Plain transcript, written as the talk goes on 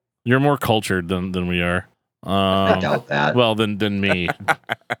You're more cultured than we are. I doubt that. Well, than me.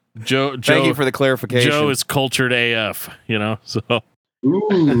 Joe. Thank you for the clarification. Joe is cultured AF. So.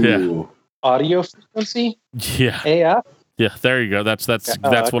 Ooh. Yeah. Audio frequency? Yeah. AF? Yeah, there you go. That's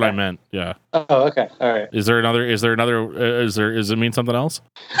what I meant. Yeah. Oh, okay. All right. Does it mean something else?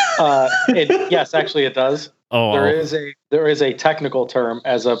 Yes, actually it does. Oh. There is a technical term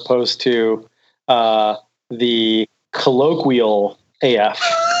as opposed to the colloquial AF.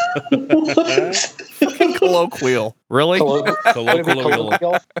 Colloquial. Really? Colloquial?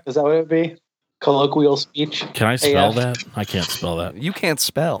 Is that what it would be? Colloquial speech? Can I spell AF? that? I can't spell that. You can't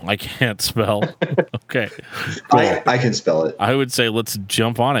spell. I can't spell. Okay. Cool. I can spell it. I would say let's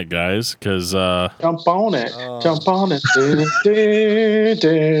jump on it, guys, because Jump on it. Jump on it.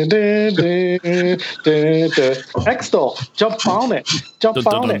 Extol. Jump on it. Jump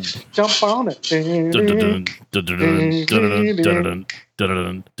on it. Jump on it.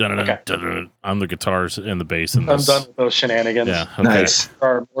 I'm the guitars and the bass in I'm this. done with those shenanigans. Yeah. Okay. Nice. There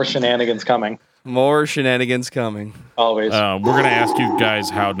are more shenanigans coming. More shenanigans coming. Always. We're going to ask you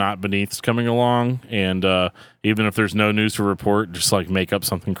guys how Not Beneath's coming along, and even if there's no news to report, just like make up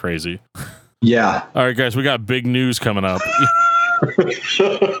something crazy. Yeah. All right, guys, we got big news coming up.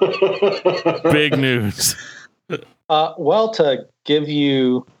 Big news. Well, to give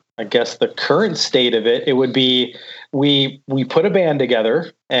you, I guess, the current state of it, it would be we put a band together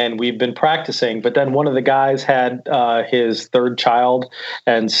and we've been practicing, but then one of the guys had his third child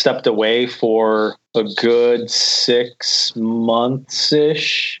and stepped away for a good 6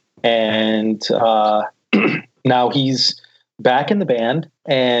 months-ish. And now he's back in the band,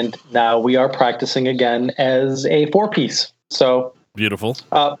 and now we are practicing again as a 4-piece. So beautiful.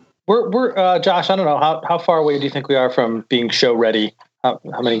 We're Josh, I don't know, how far away do you think we are from being show ready? How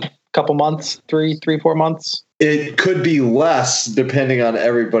many? Couple months? 3, 4 months? It could be less depending on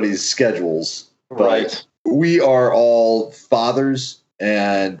everybody's schedules. But Right. we are all fathers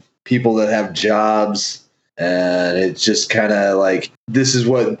and people that have jobs, and it's just kind of like, this is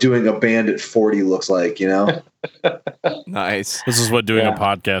what doing a band at 40 looks like, you know? Nice. This is what doing Yeah. a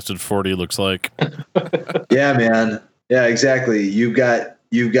podcast at 40 looks like. Yeah, man. Yeah, exactly. You've got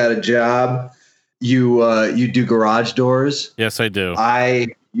a job. You do garage doors. Yes, I do. I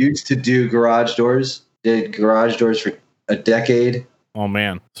used to do garage doors. Did garage doors for a decade. Oh,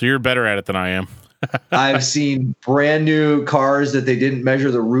 man. So you're better at it than I am. I've seen brand new cars that they didn't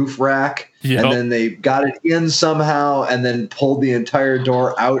measure the roof rack, Yep. and then they got it in somehow and then pulled the entire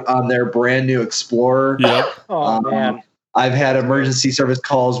door out on their brand new Explorer. Yep. Oh, man. I've had emergency service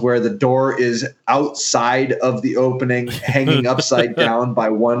calls where the door is outside of the opening, hanging upside down by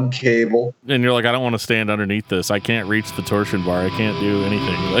one cable. And you're like, I don't want to stand underneath this. I can't reach the torsion bar. I can't do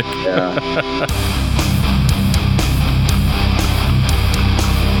anything. Like, Yeah.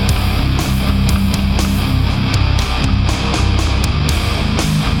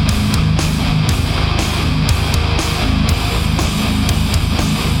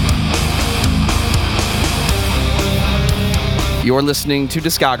 You're listening to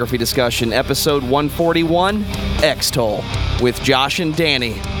Discography Discussion, episode 141, X-Toll, with Josh and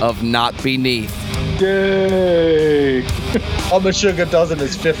Danny of Not Beneath. Yay! All the sugar dozen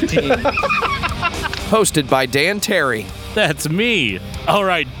is 15. Hosted by Dan Terry. that's me. All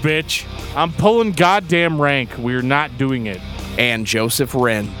right, bitch. I'm pulling goddamn rank. We're not doing it. And Joseph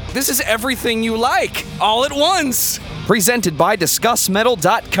Wren. This is everything you like, all at once. Presented by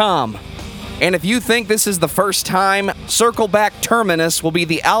DiscussMetal.com. And if you think this is the first time, Circle Back Terminus will be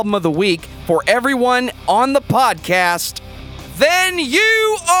the album of the week for everyone on the podcast, then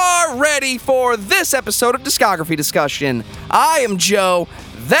you are ready for this episode of Discography Discussion. I am Joe.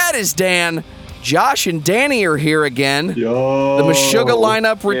 That is Dan. Josh and Danny are here again. Yo. The Meshuggah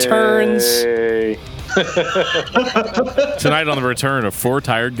lineup returns. Yay. Tonight on the return of Four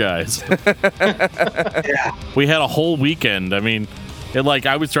Tired Guys. Yeah. We had a whole weekend. I mean,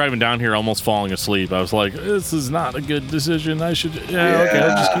 I was driving down here almost falling asleep. I was like, this is not a good decision. Okay,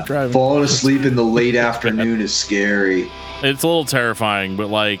 I'll just keep driving. Falling asleep in the late afternoon is scary. It's a little terrifying, but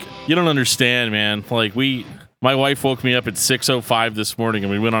you don't understand, man. My wife woke me up at 6:05 this morning,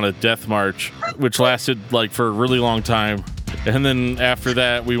 and we went on a death march, which lasted for a really long time. And then after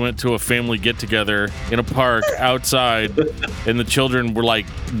that, we went to a family get-together in a park outside, and the children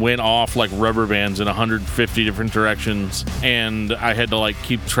went off like rubber bands in 150 different directions, and I had to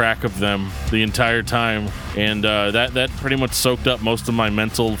keep track of them the entire time. And that pretty much soaked up most of my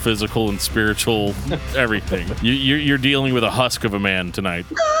mental, physical, and spiritual everything. You're dealing with a husk of a man tonight.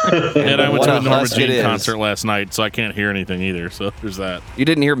 And I went What to a a Norma husk it Jean is. concert last night, so I can't hear anything either. So there's that. You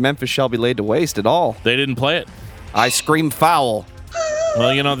didn't hear Memphis Shall Be Laid to Waste at all. They didn't play it. I Scream Foul.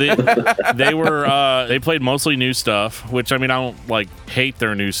 Well, you know, they were they played mostly new stuff, which I mean I don't like hate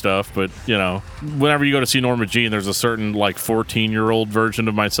their new stuff, but you know, whenever you go to see Norma Jean, there's a certain like 14-year-old version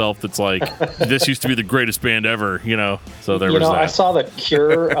of myself that's like, this used to be the greatest band ever, you know. So there was that. I saw The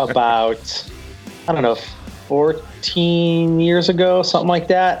Cure about, I don't know, 14 years ago, something like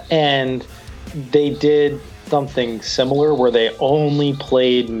that, and they did something similar where they only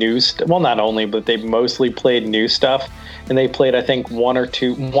played new stuff. Well, not only, but they mostly played new stuff. And they played, I think, one or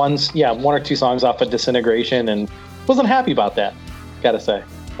two songs off of Disintegration, and wasn't happy about that, gotta say.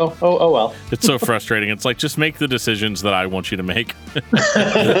 Oh well. It's so frustrating. It's like, just make the decisions that I want you to make.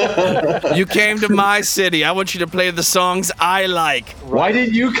 You came to my city. I want you to play the songs I like. Why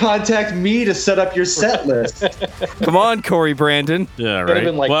didn't you contact me to set up your set list? Come on, Corey Brandon. Yeah, Could have right.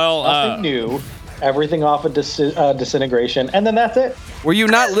 been like nothing new, everything off of Disintegration, and then that's it. Were you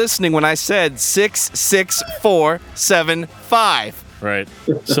not listening when I said 66475? Right.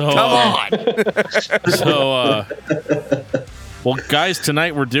 So Come on. Well, guys,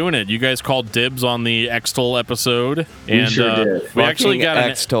 tonight we're doing it. You guys called dibs on the X-Toll episode, and sure did. we actually got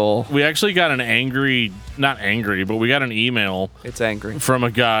X-Toll. we actually got an angry, not angry, but we got an email It's angry. from a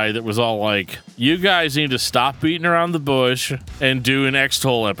guy that was all like, "You guys need to stop beating around the bush and do an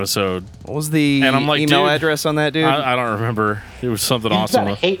X-Toll episode." What was the And I'm like, email dude, address on that, dude? I don't remember. It was something He's awesome.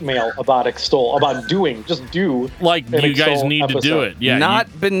 got hate mail about Extol, about just do. Like, an you guys Extol need to do episode. it. Yeah.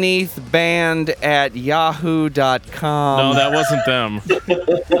 Not beneath band at yahoo.com. No, that wasn't them.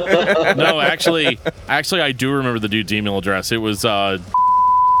 No, actually, I do remember the dude's email address. It was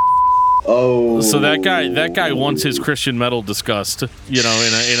Oh. so that guy wants his Christian metal discussed, you know,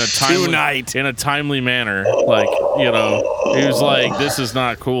 in a timely manner. Like, you know, he was like, "This is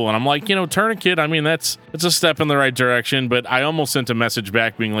not cool," and I'm like, you know, Tourniquet. I mean, it's a step in the right direction, but I almost sent a message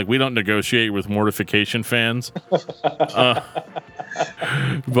back being like, "We don't negotiate with Mortification fans."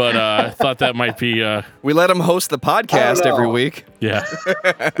 But I thought that might be, We let him host the podcast every week. yeah.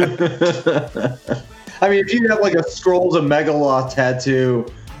 I mean, if you have like a Scrolls of Megaloth tattoo,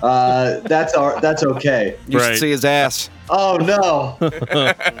 that's okay. You Right. should see his ass. Oh no.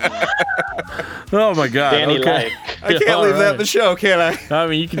 Oh my God. Danny okay. like. I can't leave that in the show, can I? I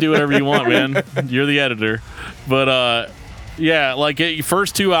mean, you can do whatever you want, man. You're the editor. But, yeah, like,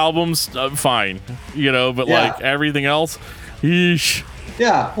 first two albums, fine. You know, but, Yeah. like, everything else, yeesh.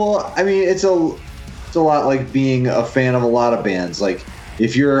 Yeah, well, I mean, it's a lot like being a fan of a lot of bands. Like,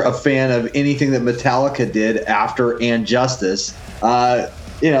 if you're a fan of anything that Metallica did after And Justice,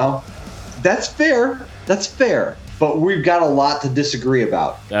 you know, that's fair. That's fair. But we've got a lot to disagree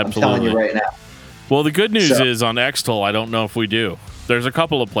about. I'm telling you Absolutely. right now. Well, the good news So- is on X-Toll, I don't know if we do. There's a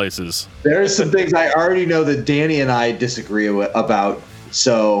couple of places. There's some things I already know that Danny and I disagree about.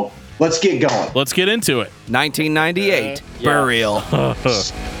 So let's get going. Let's get into it. 1998. Yeah. Burial.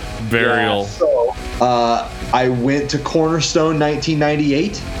 Burial. So, I went to Cornerstone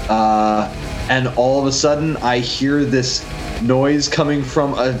 1998, and all of a sudden I hear this noise coming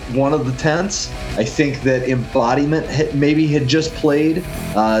from one of the tents. I think that Embodiment had just played.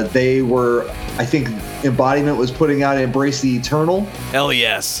 I think Embodiment was putting out Embrace the Eternal. Hell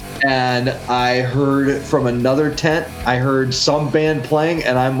yes. And I heard from another tent, I heard some band playing,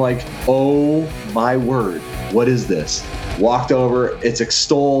 and I'm like, oh my word, what is this? Walked over, it's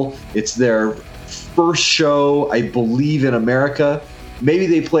Extol, it's their first show, I believe, in America. Maybe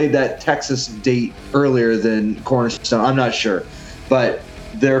they played that Texas date earlier than Cornerstone, I'm not sure. But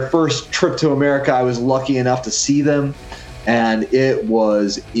their first trip to America, I was lucky enough to see them, and it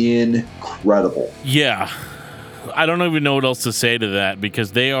was incredible. Yeah. I don't even know what else to say to that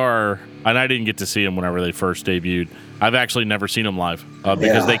because they are, and I didn't get to see them whenever they first debuted. I've actually never seen them live because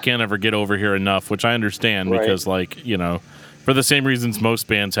Yeah. they can't ever get over here enough, which I understand Right. because, like, you know, for the same reasons most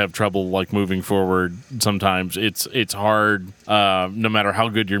bands have trouble like moving forward. Sometimes it's hard, no matter how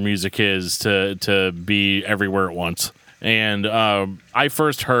good your music is, to be everywhere at once. And I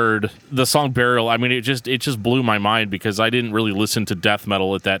first heard the song "Burial." I mean, it just blew my mind because I didn't really listen to death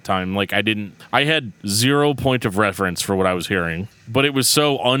metal at that time. Like, I had 0 point of reference for what I was hearing, but it was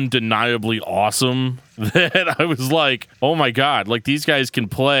so undeniably awesome that I was like, "Oh my God!" Like, these guys can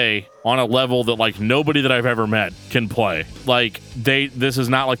play on a level that like nobody that I've ever met can play. Like, this is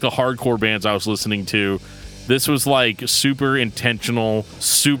not like the hardcore bands I was listening to. This was like super intentional,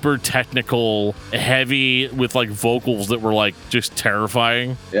 super technical, heavy with like vocals that were like just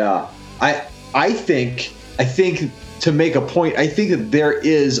terrifying. Yeah. I think to make a point, I think that there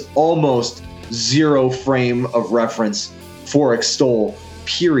is almost zero frame of reference for Extol,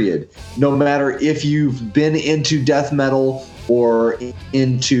 period. No matter if you've been into death metal or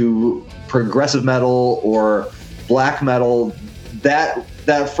into progressive metal or black metal, that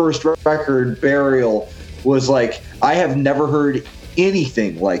first record, Burial, was like, I have never heard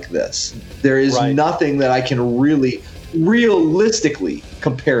anything like this. There is nothing that I can really realistically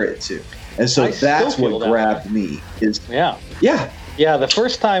compare it to. And so that's what grabbed me. Yeah. The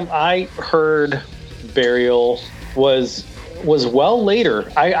first time I heard Burial was well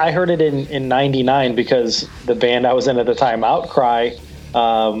later. I heard it in 99 because the band I was in at the time, Outcry,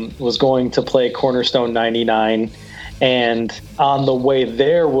 was going to play Cornerstone 99. And on the way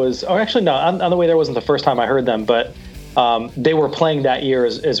there was, or actually no, on the way there wasn't the first time I heard them, but they were playing that year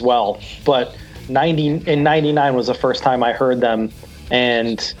as well. But in 99 was the first time I heard them.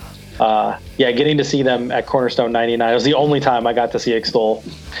 And getting to see them at Cornerstone 99, it was the only time I got to see Extol.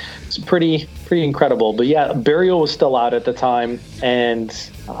 It's pretty incredible. But yeah, Burial was still out at the time. And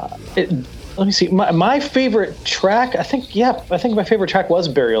let me see. My favorite track, I think my favorite track was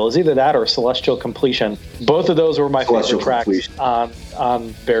Burial. Is either that or Celestial Completion. Both of those were my favorite tracks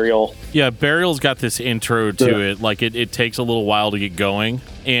on Burial. Yeah, Burial's got this intro to it. Like it takes a little while to get going,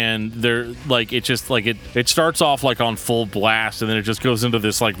 and they're like it just like it starts off like on full blast, and then it just goes into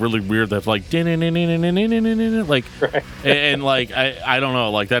this like really weird that like like and like I don't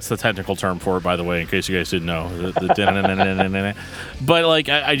know, like that's the technical term for it, by the way, in case you guys didn't know. But like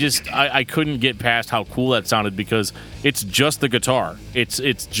I couldn't get past how cool that sounded because it's just the guitar. It's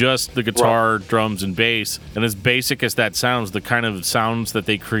just the guitar, drums, and bass, and as basic as that sounds, the kind of sounds that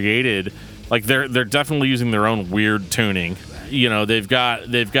they created. Like they're definitely using their own weird tuning. You know, they've got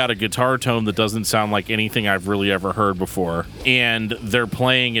a guitar tone that doesn't sound like anything I've really ever heard before, and they're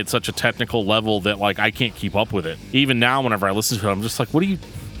playing at such a technical level that like I can't keep up with it. Even now, whenever I listen to it, I'm just like, what are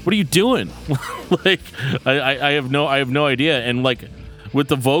you doing? Like I have no idea. And like with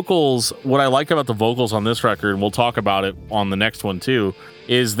the vocals, what I like about the vocals on this record, and we'll talk about it on the next one too,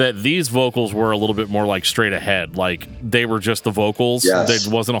 is that these vocals were a little bit more like straight ahead. Like they were just the vocals. Yes.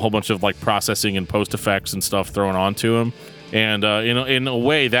 There wasn't a whole bunch of like processing and post effects and stuff thrown onto them. And in a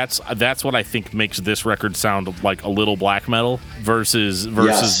way, that's what I think makes this record sound like a little black metal versus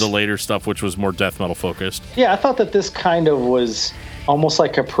the later stuff, which was more death metal focused. Yeah, I thought that this kind of was almost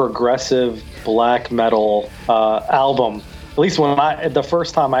like a progressive black metal album. At least the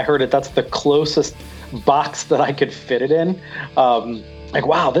first time I heard it, that's the closest box that I could fit it in. Like,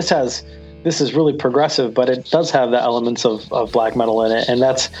 wow, this is really progressive, but it does have the elements of black metal in it, and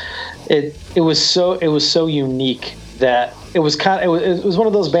it was so unique that it was one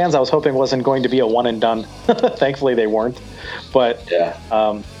of those bands I was hoping wasn't going to be a one and done. Thankfully, they weren't. But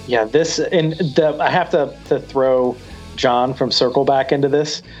I have to throw John from Circleback into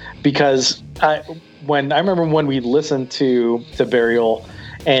this because I remember when we listened to the Burial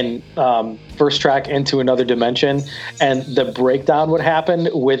and first track Into Another Dimension, and the breakdown would happen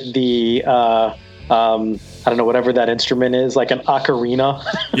with the I don't know, whatever that instrument is, like an ocarina.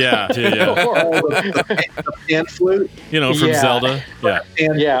 Yeah. The pan flute. You know, from Zelda.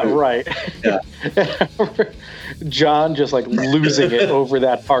 Yeah. Right. Yeah. John just like losing it over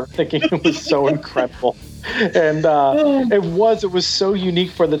that part, thinking it was so incredible. And it was so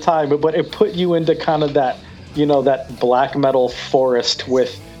unique for the time, but it put you into kind of that, that black metal forest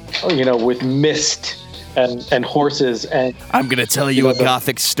with mist and horses. And I'm gonna tell you a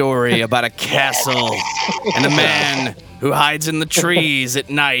gothic story about a castle and a man who hides in the trees at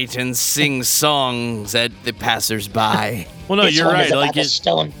night and sings songs at the passersby. Well, no, you're right. Like a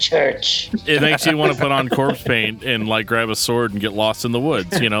stone church. It makes you want to put on corpse paint and like grab a sword and get lost in the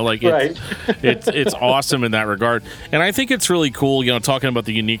woods. Like it's awesome in that regard. And I think it's really cool. Talking about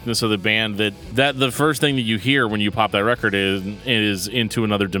the uniqueness of the band, that the first thing that you hear when you pop that record is Into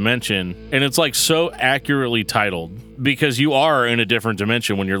Another Dimension, and it's like so accurately titled because you are in a different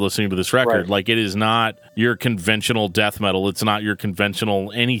dimension when you're listening to this record. Right. Like it is not your conventional death metal. It's not your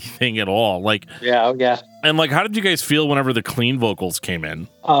conventional anything at all. Like yeah. And like, how did you guys feel whenever the clean vocals came in?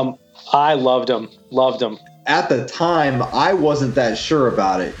 I loved them. At the time, I wasn't that sure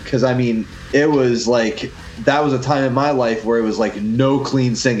about it because it was like that was a time in my life where it was like no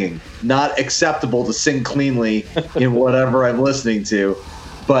clean singing, not acceptable to sing cleanly in whatever I'm listening to.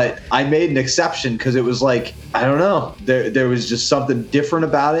 But I made an exception because it was like, I don't know, there was just something different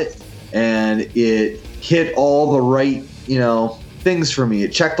about it, and it hit all the right, things for me.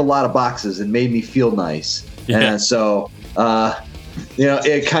 It checked a lot of boxes and made me feel nice. Yeah. And so,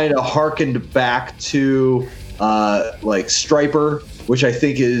 it kind of harkened back to like Stryper, which I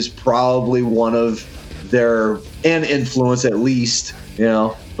think is probably one of an influence at least,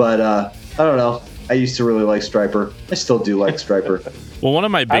 but I don't know. I used to really like Stryper. I still do like Stryper. Well, one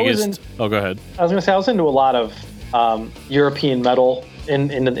of my biggest... go ahead. I was going to say, I was into a lot of European metal in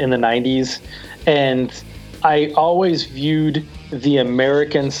the 90s, and I always viewed the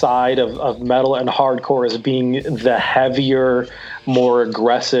American side of metal and hardcore as being the heavier, more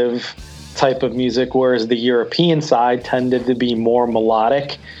aggressive type of music, whereas the European side tended to be more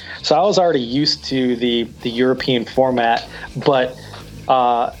melodic. So I was already used to the European format, but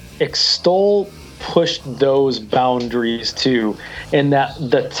Extol pushed those boundaries too, in that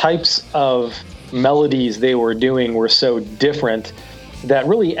the types of melodies they were doing were so different that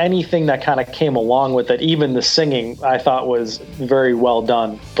really anything that kind of came along with it, even the singing, I thought was very well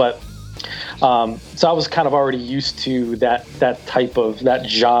done. But so I was kind of already used to that type of that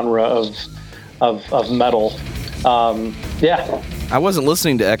genre of metal. Yeah. I wasn't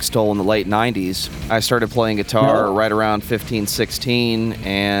listening to Extol in the late 90s. I started playing guitar right around 15, 16,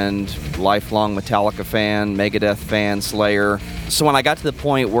 and lifelong Metallica fan, Megadeth fan, Slayer. So when I got to the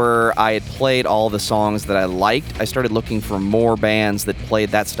point where I had played all the songs that I liked, I started looking for more bands that played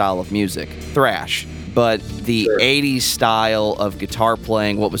that style of music, thrash. But the 80s style of guitar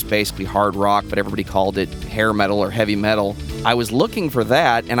playing, what was basically hard rock, but everybody called it hair metal or heavy metal, I was looking for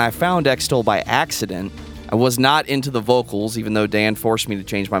that, and I found Extol by accident. I was not into the vocals, even though Dan forced me to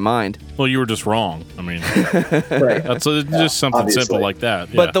change my mind. Well, you were just wrong. I mean, Right. that's just something obviously. simple like that.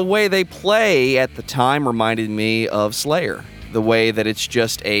 Yeah. But the way they play at the time reminded me of Slayer. The way that it's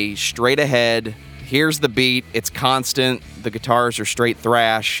just a straight ahead, here's the beat, it's constant, the guitars are straight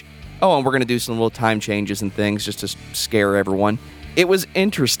thrash. Oh, and we're going to do some little time changes and things just to scare everyone. It was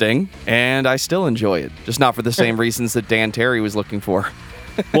interesting, and I still enjoy it. Just not for the same reasons that Dan Terry was looking for.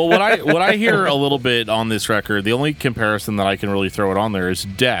 Well, what I hear a little bit on this record, the only comparison that I can really throw it on there is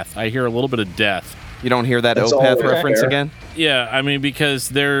death. I hear a little bit of death. You don't hear that That's Opeth all reference fair. again? Yeah, I mean, because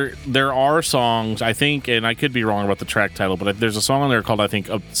there are songs, I think, and I could be wrong about the track title, but there's a song on there called, I think,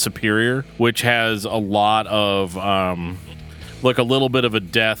 Superior, which has a lot of, like a little bit of a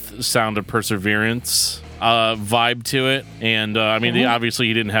death sound of Perseverance vibe to it. And, I mean, obviously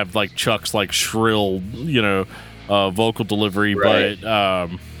he didn't have, like, Chuck's, like, shrill, vocal delivery, Right. but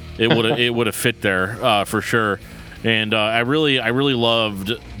it would have fit there for sure. And I really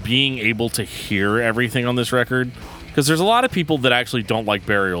loved being able to hear everything on this record, because there's a lot of people that actually don't like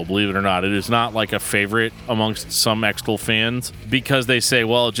Burial, believe it or not. It is not like a favorite amongst some Extol fans because they say,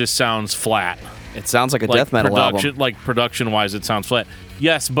 well, it just sounds flat. It sounds like a Like death metal album. Like production wise, it sounds flat.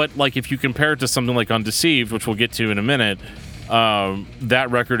 Yes, but like if you compare it to something like Undeceived, which we'll get to in a minute, that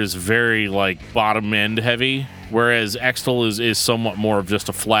record is very like bottom end heavy, whereas Extol is somewhat more of just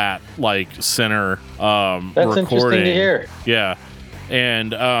a flat like center That's recording. interesting to hear. Yeah.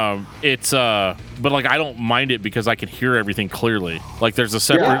 And it's but like I don't mind it because I can hear everything clearly. Like there's a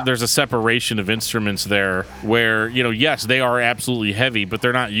separation of instruments there where, yes, they are absolutely heavy, but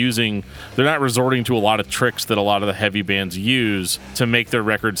they're not resorting to a lot of tricks that a lot of the heavy bands use to make their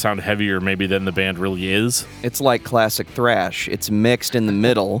record sound heavier maybe than the band really is. It's like classic thrash. It's mixed in the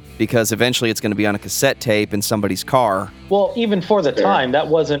middle because eventually it's going to be on a cassette tape in somebody's car. Well, even for the time, that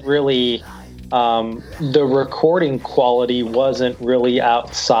wasn't really the recording quality wasn't really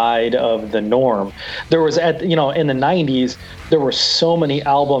outside of the norm. There was in the 90s, there were so many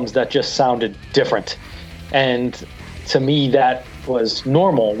albums that just sounded different. And to me, that was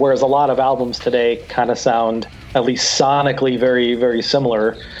normal. Whereas a lot of albums today kind of sound, at least sonically, very, very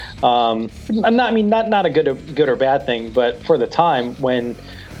similar. Not a good or bad thing, but for the time when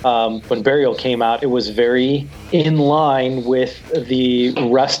Burial came out, it was very in line with the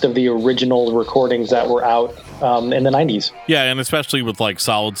rest of the original recordings that were out in the 90s. Yeah, and especially with like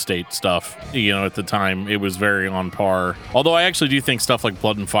Solid State stuff, at the time it was very on par. Although I actually do think stuff like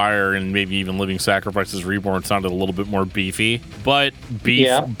Blood and Fire and maybe even Living Sacrifices Reborn sounded a little bit more beefy. But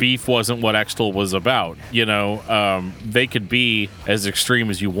beef wasn't what Extol was about. They could be as extreme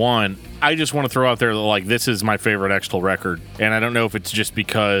as you want. I just want to throw out there that like this is my favorite Extol record, and I don't know if it's just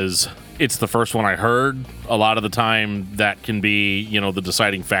because it's the first one I heard. A lot of the time that can be, the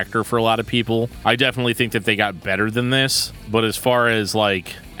deciding factor for a lot of people. I definitely think that they got better than this, but as far as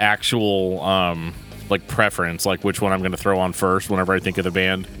like actual like preference, like which one I'm going to throw on first whenever I think of the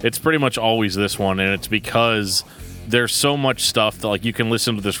band, it's pretty much always this one, and it's because there's so much stuff that like you can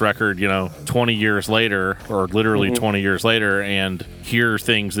listen to this record 20 years later or literally 20 years later and hear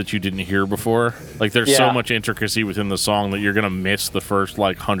things that you didn't hear before. Like there's so much intricacy within the song that you're gonna miss the first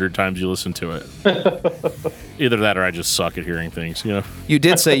like 100 times you listen to it. Either that or I just suck at hearing things. You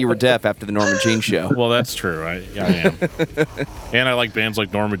did say you were deaf after the Norma Jean show. Well, that's true. I am. And I like bands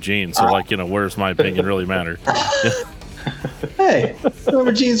like Norma Jean, so where's my opinion really matter? Hey,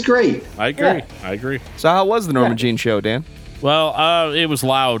 Norma Jean's great. I agree. So how was the Norma Jean show, Dan? Well, it was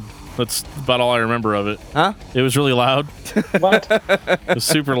loud. That's about all I remember of it. Huh? It was really loud. What? It was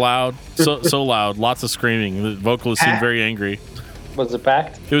super loud. So loud. Lots of screaming. The vocalist seemed very angry. Was it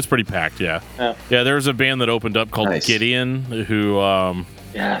packed? It was pretty packed, yeah. Yeah. Yeah, there was a band that opened up called Nice. Gideon, who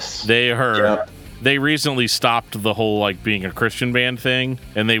Yes. they recently stopped the whole like being a Christian band thing,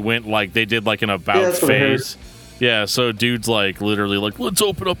 and they did like an about that's what I heard. phase. Yeah, so dude's like literally like, let's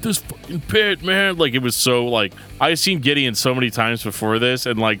open up this fucking pit, man. Like it was so like I've seen Gideon so many times before this,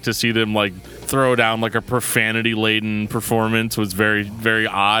 and like to see them like throw down like a profanity laden performance was very, very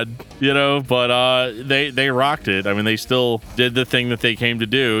odd, you know. But they rocked it. I mean, they still did the thing that they came to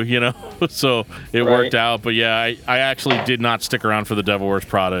do, you know. So it worked out. But yeah, I actually did not stick around for the Devil Wears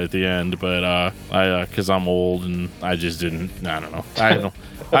Prada at the end, but because I'm old and I just didn't. I don't know.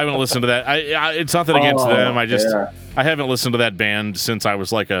 I haven't listened to that. It's nothing against them. I haven't listened to that band since I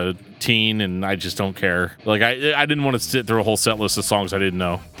was like a teen, and I just don't care. Like I didn't want to sit through a whole set list of songs I didn't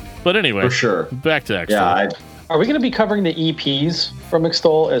know. But anyway, For sure. back to Extol. Yeah, Are we going to be covering the EPs from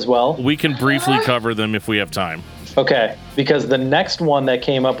Extol as well? We can briefly cover them if we have time. Okay, because the next one that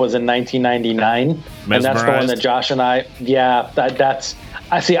came up was in 1999, and that's the one that Josh and I. Yeah, that's.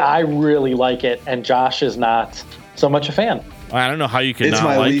 I really like it, and Josh is not so much a fan. I don't know how you could it's not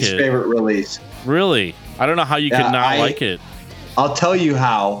my like least it. favorite release. Really? I don't know how you could not like it. I'll tell you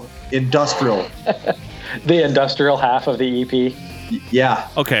how. Industrial. The industrial half of the EP. Yeah.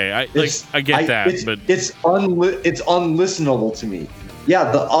 Okay, I get that, but it's unlistenable to me.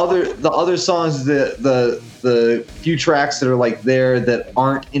 Yeah, the other songs, the few tracks that are like there that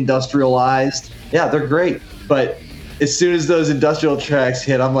aren't industrialized, yeah, they're great. But as soon as those industrial tracks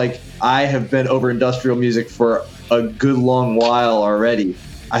hit, I'm like, I have been over industrial music for a good long while already.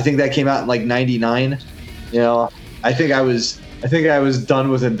 I think that came out in like '99. You know, I think I was done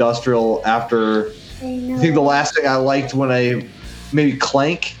with industrial after. I think the last thing I liked when maybe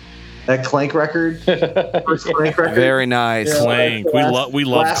Clank, that Clank record, first Clank record. Very nice. Yeah, Clank. We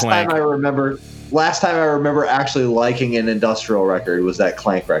love Clank. Last time I remember actually liking an industrial record was that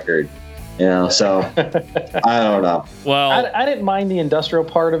Clank record. You know, so I don't know. Well, I didn't mind the industrial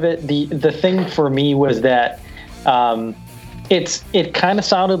part of it. The thing for me was that it kind of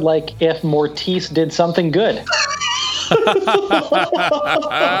sounded like if Mortiz did something good.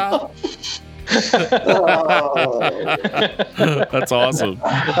 That's awesome.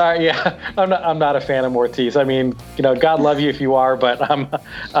 Yeah, I'm not a fan of Mortiz. I mean, you know, God love you if you are, but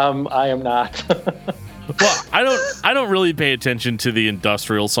I am not. Well, I don't really pay attention to the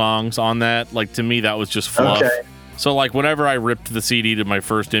industrial songs on that. Like to me, that was just fluff. Okay. So like whenever I ripped the CD to my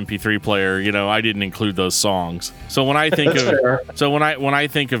first MP3 player, you know, I didn't include those songs. So when I think That's fair. when I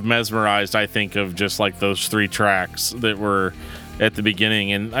think of Mesmerized, I think of just like those 3 tracks that were at the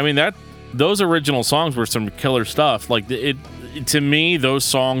beginning. And I mean those original songs were some killer stuff. Like to me, those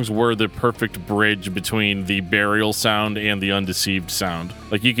songs were the perfect bridge between the Burial sound and the Undeceived sound.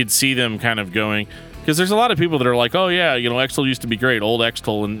 Like you could see them kind of going. Because there's a lot of people that are like, oh yeah, you know, Extol used to be great, old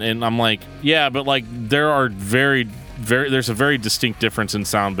Extol, and I'm like, yeah, but like there's a very distinct difference in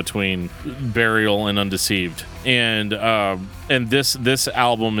sound between Burial and Undeceived, and this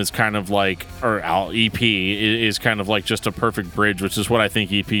album is kind of like, or EP is kind of like just a perfect bridge, which is what I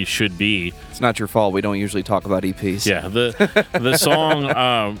think EP should be. It's not your fault. We don't usually talk about EPs. Yeah, the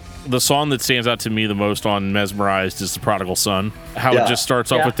song. The song that stands out to me the most on Mesmerized is The Prodigal Son. How it just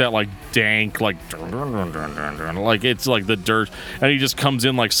starts off with that like dank, like dun, dun, dun, dun, dun, dun, like it's like the dirt, and he just comes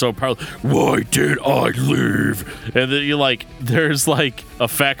in like so proud. Why did I leave? And then you like, there's like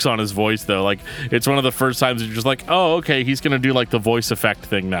effects on his voice though. Like it's one of the first times you're just like, oh okay, he's gonna do like the voice effect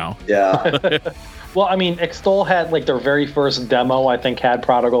thing now. Yeah. Well, I mean, Extol had like their very first demo, I think, had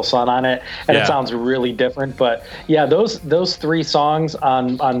Prodigal Son on it, and it sounds really different. But yeah, those 3 songs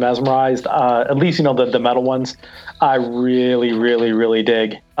on Mesmerized, at least you know the metal ones, I really, really, really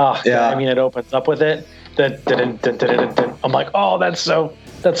dig. Yeah. I mean, it opens up with it. I'm like, oh, that's so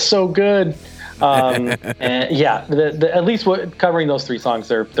good. And yeah, at least covering those 3 songs,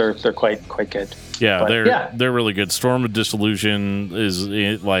 they're quite good. Yeah, But, they're really good. Storm of Disillusion is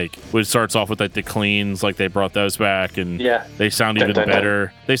like, it starts off with like the cleans, like they brought those back, and they sound even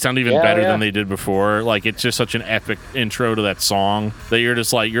better. They sound even better than they did before. Like it's just such an epic intro to that song that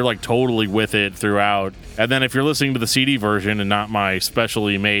you're like totally with it throughout. And then if you're listening to the CD version and not my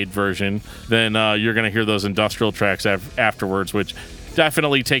specially made version, then you're gonna hear those industrial tracks afterwards, which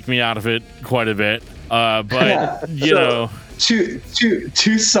definitely take me out of it quite a bit. But you know,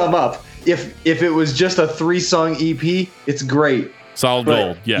 to sum up. If it was just a 3-song EP, it's great. Solid But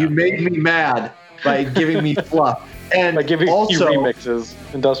gold. Yeah. You made me mad by giving me fluff. And By giving also, you remixes,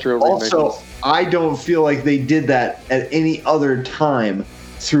 industrial also, remixes. I don't feel like they did that at any other time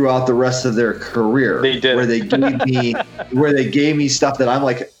throughout the rest of their career. They did. Where they gave me stuff that I'm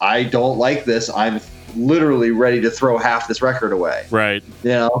like, I don't like this. I'm literally ready to throw half this record away. Right. You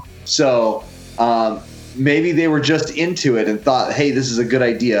know, so maybe they were just into it and thought, hey, this is a good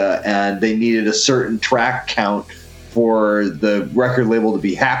idea, and they needed a certain track count for the record label to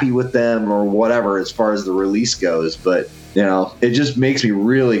be happy with them or whatever as far as the release goes. But you know, it just makes me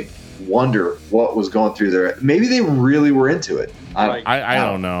really wonder what was going through there. Maybe they really were into it. I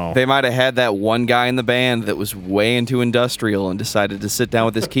don't know. They might have had that one guy in the band that was way into industrial and decided to sit down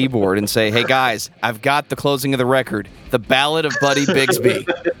with his keyboard and say, hey guys, I've got the closing of the record, The Ballad of Buddy Bixby.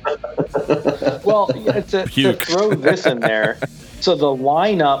 Well, to throw this in there, so the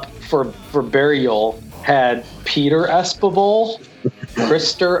lineup for Burial had Peter Espavol,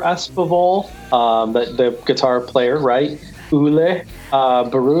 Krister Espavol, the guitar player, right? Ule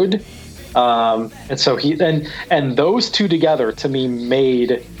Barud. And so and those two together to me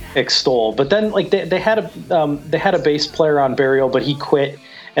made Extol. But then like they had a bass player on Burial, but he quit.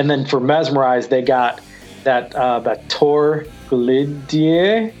 And then for Mesmerize, they got that Tor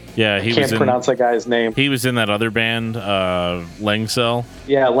Glidier. Yeah, can't pronounce that guy's name. He was in that other band, Langsell.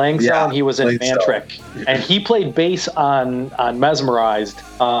 Yeah, Langsell. Yeah, and he was in Langsell. Mantric, and he played bass on Mesmerized.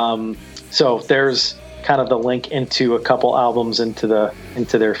 So there's kind of the link into a couple albums into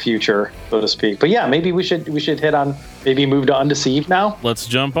their future, so to speak. But yeah, maybe we should hit on maybe move to Undeceived now. Let's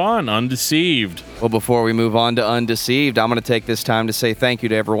jump on Undeceived. Well, before we move on to Undeceived, I'm going to take this time to say thank you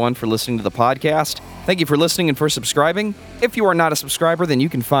to everyone for listening to the podcast. Thank you for listening and for subscribing. If you are not a subscriber, then you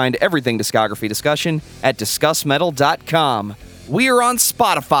can find everything Discography Discussion at DiscussMetal.com. We are on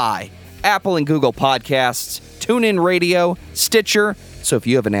Spotify, Apple and Google Podcasts, TuneIn Radio, Stitcher. So if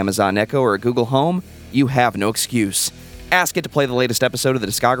you have an Amazon Echo or a Google Home, you have no excuse. Ask it to play the latest episode of the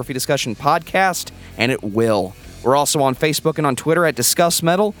Discography Discussion podcast, and it will. We're also on Facebook and on Twitter at Discuss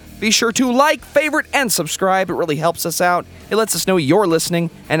Metal. Be sure to like, favorite, and subscribe. It really helps us out. It lets us know you're listening.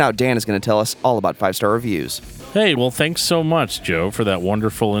 And now Dan is going to tell us all about 5-star reviews. Hey, well, thanks so much, Joe, for that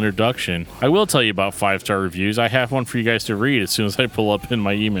wonderful introduction. I will tell you about 5-star reviews. I have one for you guys to read as soon as I pull up in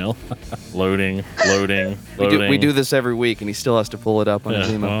my email. Loading. We do this every week, and he still has to pull it up on his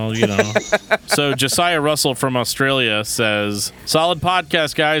email. Well, you know. So Josiah Russell from Australia says, solid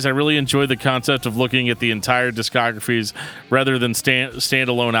podcast, guys. I really enjoyed the concept of looking at the entire discographies rather than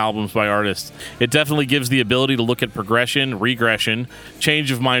standalone albums by artists. It definitely gives the ability to look at progression, regression,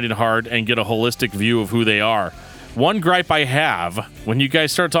 change of mind and heart, and get a holistic view of who they are. One gripe I have, when you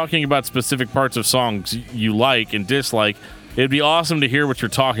guys start talking about specific parts of songs you like and dislike, it'd be awesome to hear what you're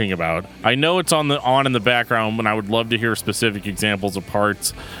talking about. I know it's on in the background, but I would love to hear specific examples of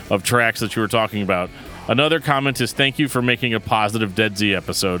parts of tracks that you were talking about. Another comment is thank you for making a positive Dead Z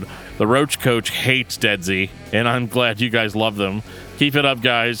episode. The Roach Coach hates Dead Z, and I'm glad you guys love them. Keep it up,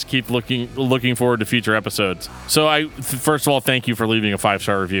 guys. Keep looking forward to future episodes. So first of all, thank you for leaving a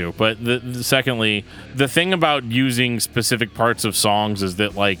 5-star review. But secondly, the thing about using specific parts of songs is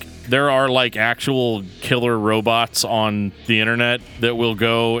that like there are like actual killer robots on the internet that will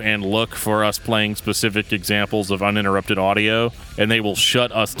go and look for us playing specific examples of uninterrupted audio, and they will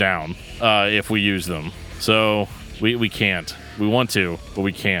shut us down if we use them. So we can't. We want to, but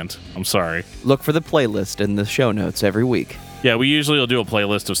we can't. I'm sorry. Look for the playlist in the show notes every week. Yeah, we usually will do a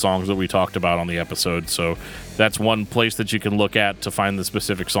playlist of songs that we talked about on the episode, so that's one place that you can look at to find the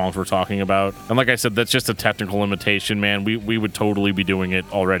specific songs we're talking about. And like I said, that's just a technical limitation, man. We would totally be doing it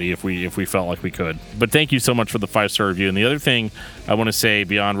already if we felt like we could. But thank you so much for the 5-star review. And the other thing I want to say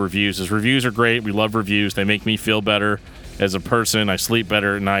beyond reviews is reviews are great. We love reviews. They make me feel better as a person. I sleep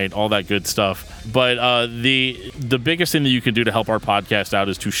better at night, all that good stuff. But the biggest thing that you can do to help our podcast out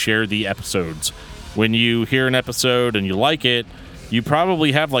is to share the episodes. When you hear an episode and you like it, you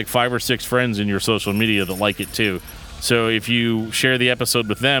probably have like 5 or 6 friends in your social media that like it too. So if you share the episode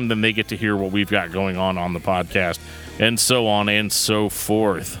with them, then they get to hear what we've got going on the podcast, and so on and so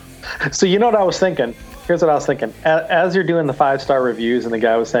forth. So you know what I was thinking? Here's what I was thinking. As you're doing the 5-star reviews and the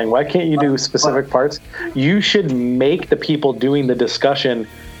guy was saying, why can't you do specific parts? You should make the people doing the discussion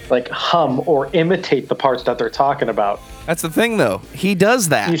like hum or imitate the parts that they're talking about. That's the thing, though. He does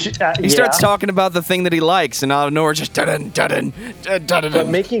that. He starts talking about the thing that he likes, and out of nowhere, just dun dun dun dun. But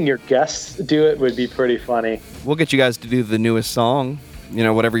making your guests do it would be pretty funny. We'll get you guys to do the newest song, you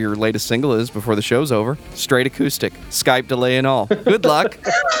know, whatever your latest single is before the show's over. Straight acoustic, Skype delay and all. Good luck.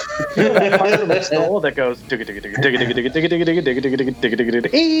 That part of the solo that goes.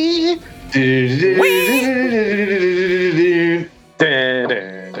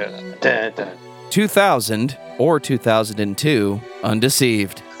 2000 or 2002,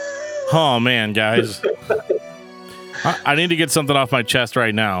 Undeceived. Oh man, guys. I need to get something off my chest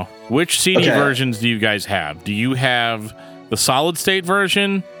right now. Which CD versions do you guys have? Do you have the solid state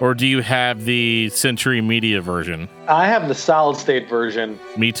version, or do you have the Century Media version? I have the solid state version.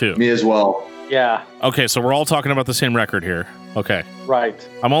 Me too. Me as well. Yeah, Okay, so we're all talking about the same record here. Okay. right.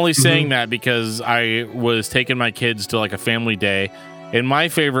 I'm only saying that because I was taking my kids to like a family day, and my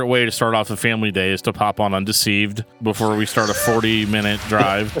favorite way to start off a family day is to pop on Undeceived before we start a 40-minute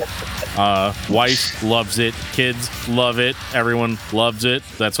drive. Wife loves it. Kids love it. Everyone loves it.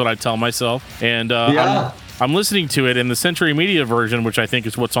 That's what I tell myself. And I'm listening to it in the Century Media version, which I think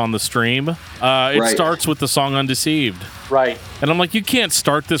is what's on the stream. It starts with the song Undeceived. Right. And I'm like, you can't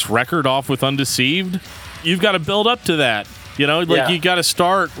start this record off with Undeceived. You've got to build up to that. You know, like you got to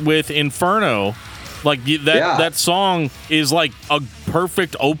start with Inferno. Like that song is like a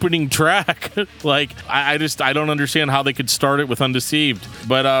perfect opening track. Like I don't understand how they could start it with Undeceived.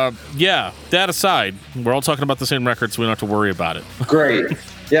 But that aside, we're all talking about the same record, so we don't have to worry about it. Great.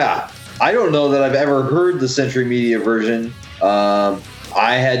 Yeah. I don't know that I've ever heard the Century Media version. I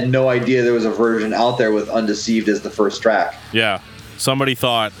had no idea there was a version out there with Undeceived as the first track. Yeah. Somebody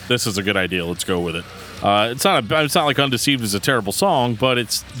thought this is a good idea. Let's go with it. It's not like Undeceived is a terrible song, but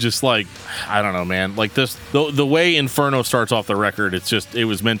it's just like, I don't know, man. Like this, the way Inferno starts off the record, it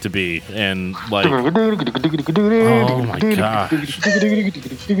was meant to be, and like, oh my gosh.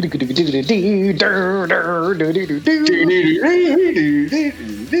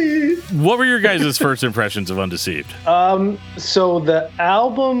 What were your guys' first impressions of Undeceived? So the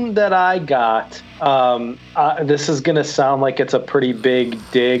album that I got, this is gonna sound like it's a pretty big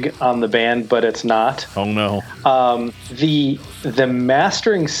dig on the band, but it's not. Oh no. The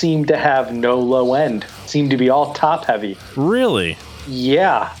mastering seemed to have no low end. Seemed to be all top heavy. Really?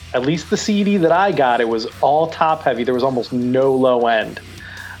 Yeah. At least the CD that I got, it was all top heavy. There was almost no low end.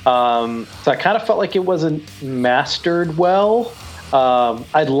 So I kind of felt like it wasn't mastered well.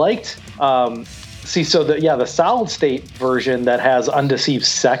 I liked the solid state version that has Undeceived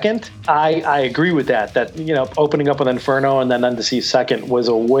second, I agree with that. That, you know, opening up with Inferno and then Undeceived second was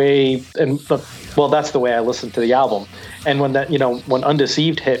a way, that's the way I listened to the album. And when when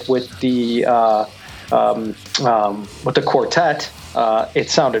Undeceived hit with the quartet, it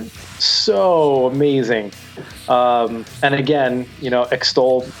sounded so amazing. And again,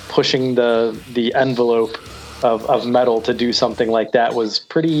 Extol pushing the envelope of metal to do something like that was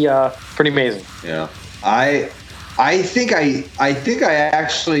pretty amazing. Yeah, I think I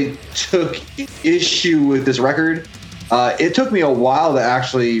actually took issue with this record. It took me a while to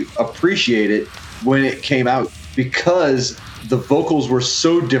actually appreciate it when it came out because the vocals were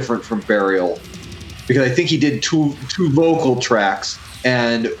so different from Burial. Because I think he did two vocal tracks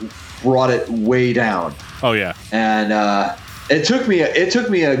and brought it way down. Oh yeah, and It took me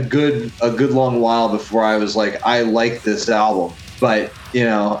a good long while before I was like, I like this album. But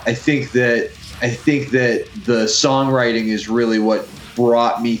I think that the songwriting is really what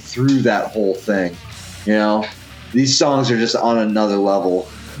brought me through that whole thing. These songs are just on another level.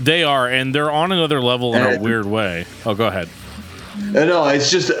 They are, and they're on another level in a weird way. Oh, go ahead. No, it's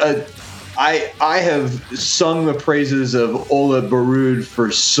just I have sung the praises of Ola Barud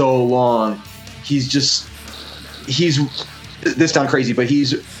for so long. He's this sounds crazy, but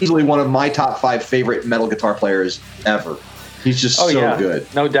he's easily one of my top 5 favorite metal guitar players ever. He's just good.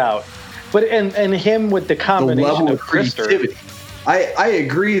 No doubt. But and him with the combination the level of creativity. I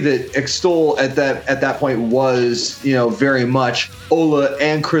agree that Extol at that point was, very much Ola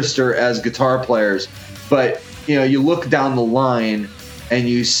and Krister as guitar players. But, you look down the line and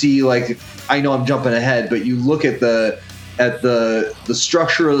you see, like, I know I'm jumping ahead, but you look at the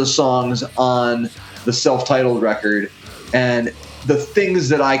structure of the songs on the self-titled record, and the things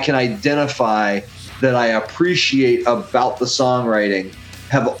that I can identify that I appreciate about the songwriting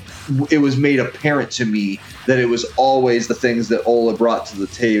it was made apparent to me that it was always the things that Ola brought to the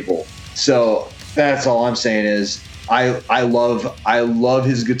table. So that's all I'm saying is I love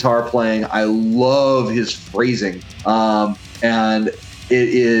his guitar playing. I love his phrasing. And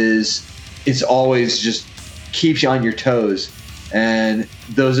it's always just keeps you on your toes. And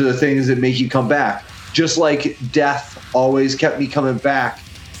those are the things that make you come back. Just like Death always kept me coming back,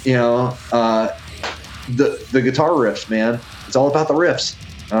 the guitar riffs, man. It's all about the riffs.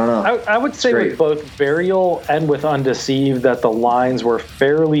 I don't know. I would say with both Burial and with Undeceived that the lines were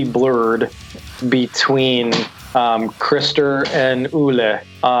fairly blurred between Krister and Ule.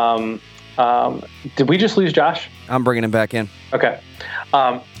 Did we just lose Josh? I'm bringing him back in. Okay.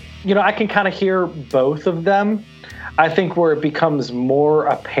 I can kind of hear both of them. I think where it becomes more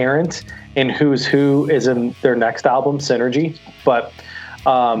apparent in Who's Who is in their next album, Synergy. But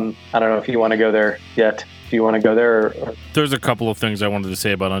I don't know if you want to go there yet. Do you want to go there? There's a couple of things I wanted to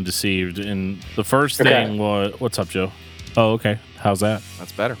say about Undeceived. And the first thing was... What's up, Joe? Oh, okay. How's that?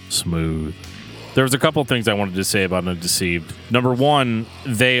 That's better. Smooth. There was a couple things I wanted to say about Undeceived. Number one,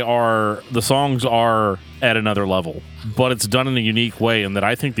 the songs are at another level, but it's done in a unique way in that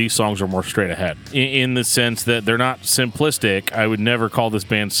I think these songs are more straight ahead in the sense that they're not simplistic. I would never call this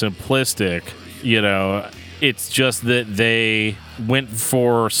band simplistic, you know. It's just that they went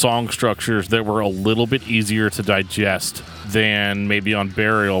for song structures that were a little bit easier to digest than maybe on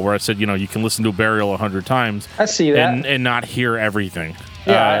Burial, where I said, you know, you can listen to Burial 100 times. I see that. And not hear everything.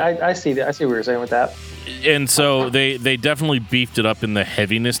 Yeah, I see that. I see what you're saying with that. And so they definitely beefed it up in the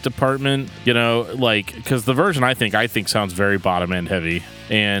heaviness department, you know, like, because the version I think sounds very bottom end heavy.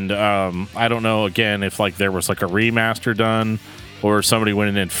 And I don't know, again, if like there was like a remaster done or somebody went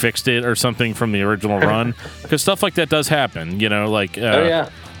in and fixed it or something from the original run, because stuff like that does happen, you know, like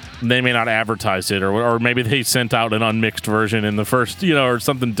they may not advertise it, or maybe they sent out an unmixed version in the first, you know, or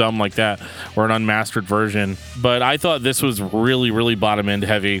something dumb like that, or an unmastered version. But I thought this was really, really bottom end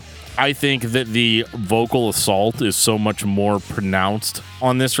heavy. I think that the vocal assault is so much more pronounced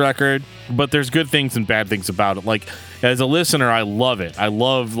on this record, but there's good things and bad things about it. Like, as a listener, I love it. I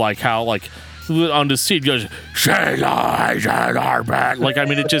love like how like Undeceived goes, "Shake our back." Like, I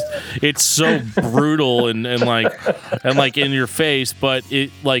mean, it's so brutal and like in your face. But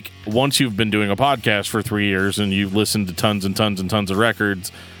it, like, once you've been doing a podcast for 3 years and you've listened to tons and tons and tons of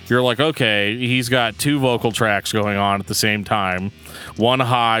records, you're like, okay, he's got two vocal tracks going on at the same time, one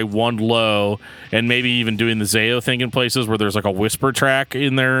high, one low, and maybe even doing the Zayo thing in places where there's like a whisper track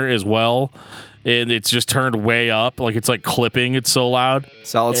in there as well. And it's just turned way up, like it's like clipping. It's so loud.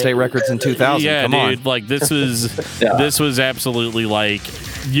 Solid State Records in 2000. Yeah, Come dude. on. Like this was, this was absolutely like,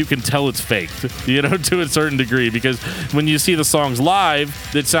 you can tell it's faked, you know, to a certain degree, because when you see the songs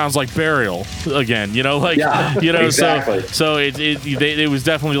live, it sounds like Burial again, you know, like, you know, exactly. so it was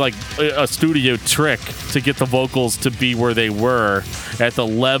definitely like a studio trick to get the vocals to be where they were at the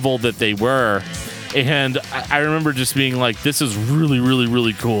level that they were. And I remember just being like, this is really, really,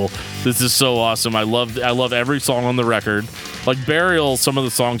 really cool. This is so awesome. I love every song on the record. Like Burial, some of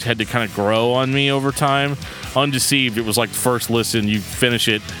the songs had to kind of grow on me over time. Undeceived, it was like first listen, you finish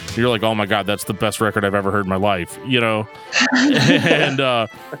it, you're like, oh my God, that's the best record I've ever heard in my life, you know? And,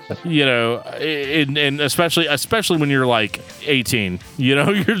 you know, and especially when you're like 18, you know,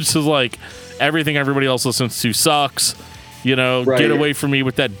 you're just like, everything everybody else listens to sucks. You know, get away from me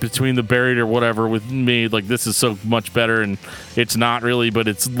with that Between the Buried or whatever with me. Like, this is so much better, and it's not really, but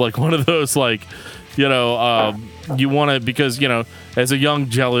it's like one of those, like, you know, you want to, because, you know, as a young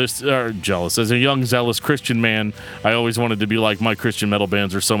as a young zealous Christian man, I always wanted to be like, my Christian metal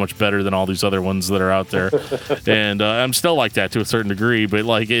bands are so much better than all these other ones that are out there. And I'm still like that to a certain degree, but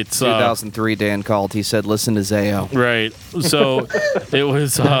like it's 2003 Dan called, he said listen to Zayo. Right. So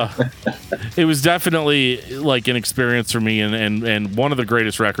it was definitely like an experience for me, and one of the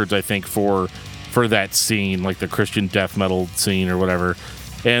greatest records I think for that scene, like the Christian death metal scene or whatever.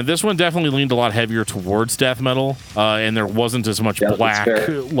 And this one definitely leaned a lot heavier towards death metal, and there wasn't as much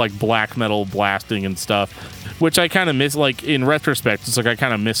black metal blasting and stuff, which I kind of miss. Like, in retrospect, it's like I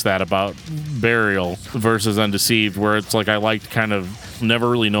kind of miss that about Burial versus Undeceived, where it's like I liked kind of never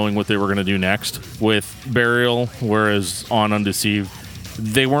really knowing what they were going to do next with Burial, whereas on Undeceived,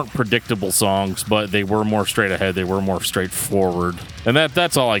 they weren't predictable songs, but they were more straight ahead. They were more straightforward. And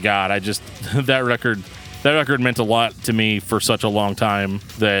that's all I got. I just, that record meant a lot to me for such a long time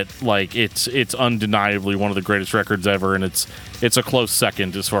that, like, it's undeniably one of the greatest records ever, and it's a close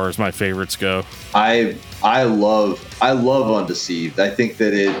second as far as my favorites go. I love Undeceived. I think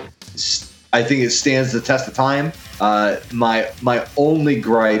that it stands the test of time. My only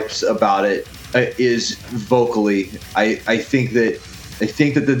gripes about it is vocally. I think that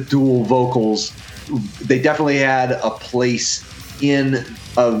the dual vocals, they definitely had a place in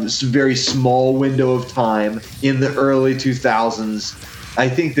a very small window of time in the early 2000s. I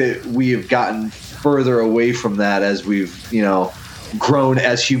think that we have gotten further away from that as we've, you know, grown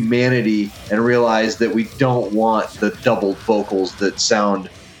as humanity and realized that we don't want the doubled vocals that sound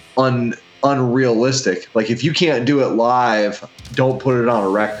unrealistic. Like, if you can't do it live, don't put it on a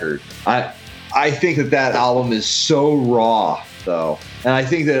record. I think that album is so raw, though. And I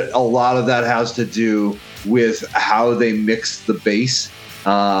think that a lot of that has to do with how they mix the bass.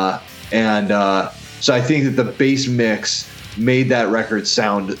 So I think that the bass mix made that record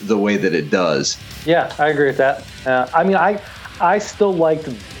sound the way that it does. Yeah, I agree with that. I mean, I still liked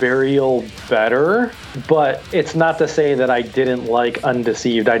Burial better, but it's not to say that I didn't like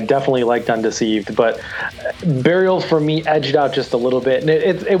Undeceived. I definitely liked Undeceived, but Burial for me edged out just a little bit. And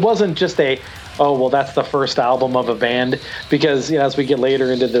it wasn't just oh, well, that's the first album of a band, because, you know, as we get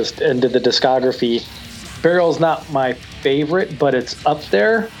later into the discography, Burial's not my favorite, but it's up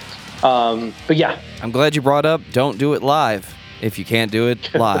there. But yeah. I'm glad you brought up Don't Do It Live if you can't do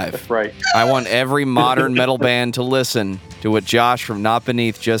it live. Right. I want every modern metal band to listen to what Josh from Not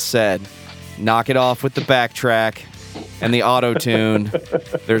Beneath just said. Knock it off with the backtrack and the auto-tune.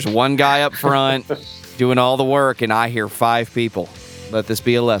 There's one guy up front doing all the work, and I hear 5 people. Let this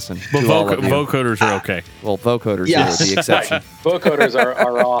be a lesson. But to all of you. vocoders are okay. Well, vocoders Yes. are the exception. Vocoders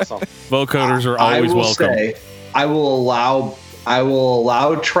are awesome. Vocoders are I always will welcome. say, I will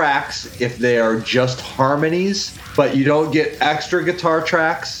allow tracks if they are just harmonies, but you don't get extra guitar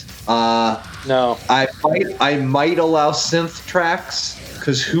tracks. No. I might allow synth tracks,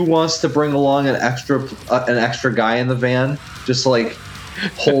 because who wants to bring along an extra guy in the van just to like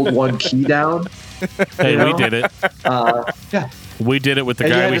hold one key down? Hey, You know? we did it. Yeah. We did it with the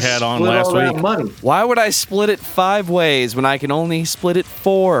And you guy had we to had on split last all that week. money. Why would I split it 5 ways when I can only split it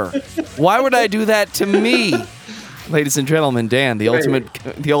 4? Why would I do that to me? Ladies and gentlemen, Dan, the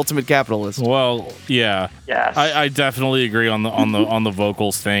ultimate capitalist. Well, yeah. Yes. I definitely agree on the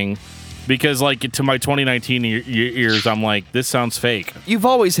vocals thing, because like to my 2019 ears, I'm like, this sounds fake. You've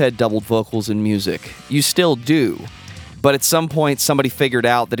always had doubled vocals in music. You still do. But at some point, somebody figured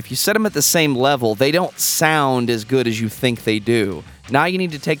out that if you set them at the same level, they don't sound as good as you think they do. Now you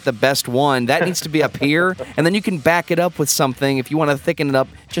need to take the best one. That needs to be up here, and then you can back it up with something if you want to thicken it up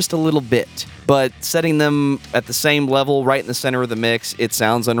just a little bit. But setting them at the same level, right in the center of the mix, it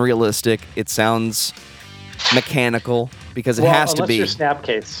sounds unrealistic. It sounds mechanical, because it has to be. Unless you're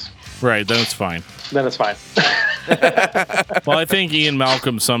Snapcase, Right, then it's fine. then it's fine. Well, I think Ian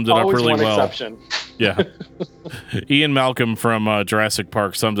Malcolm summed it up Always really one well. exception. Yeah. Ian Malcolm from Jurassic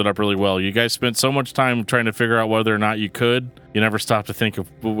Park summed it up really well. You guys spent so much time trying to figure out whether or not you could. You never stopped to think of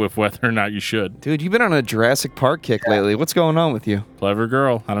whether or not you should. Dude, you've been on a Jurassic Park kick lately. What's going on with you? Clever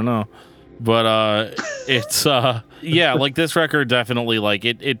girl. I don't know. But it's yeah, like this record definitely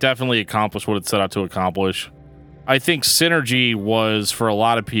it definitely accomplished what it set out to accomplish. I think Synergy was, for a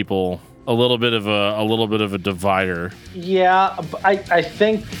lot of people, a little bit of a divider. Yeah, I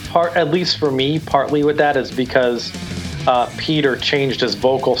think at least for me, partly with that is because Peter changed his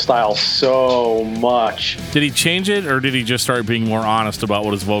vocal style so much. Did he change it, or did he just start being more honest about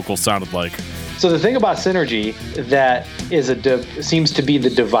what his vocals sounded like? So the thing about Synergy that seems to be the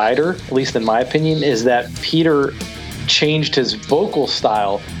divider, at least in my opinion, is that Peter changed his vocal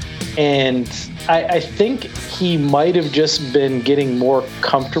style, and I think he might have just been getting more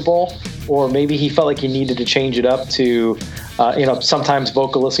comfortable, or maybe he felt like he needed to change it up to, sometimes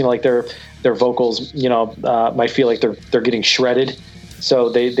vocalists, like their vocals, might feel like they're getting shredded. So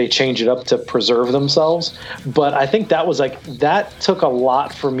they change it up to preserve themselves. But I think that took a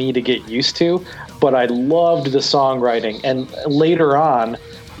lot for me to get used to, but I loved the songwriting. And later on,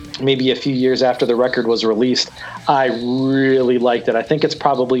 maybe a few years after the record was released, I really liked it. I think it's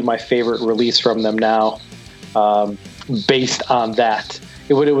probably my favorite release from them now, based on that.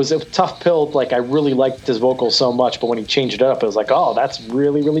 It was a tough pill. Like, I really liked his vocals so much, but when he changed it up, it was like, oh, that's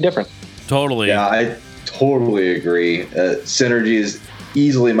really, really different. Totally. Yeah, I totally agree. Synergy is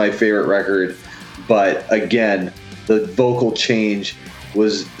easily my favorite record, but again, the vocal change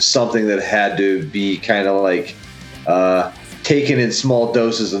was something that had to be kind of like taken in small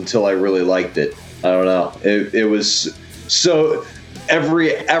doses until I really liked it. I don't know. It was so.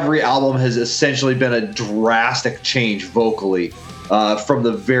 Every album has essentially been a drastic change vocally from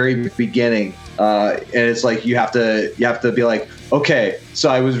the very beginning, and it's like you have to be like, okay, so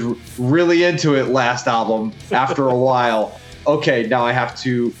I was really into it last album. After a while, okay, now I have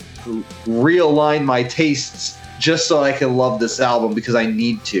to realign my tastes just so I can love this album, because I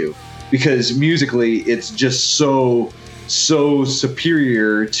need to, because musically it's just so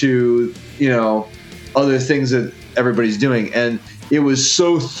superior to other things that everybody's doing. And it was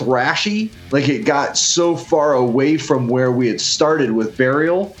so thrashy, like it got so far away from where we had started with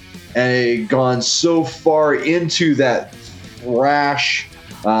Burial, and it had gone so far into that thrash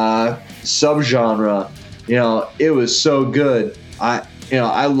subgenre. It was so good. I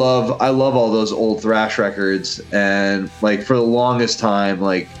love all those old thrash records, and like for the longest time,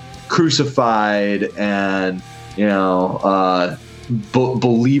 like Crucified and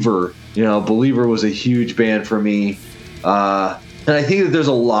Believer. Believer was a huge band for me, and I think that there's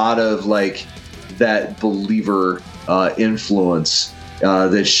a lot of like that Believer influence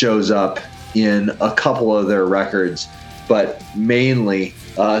that shows up in a couple of their records, but mainly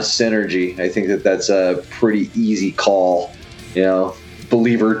Synergy. I think that's a pretty easy call.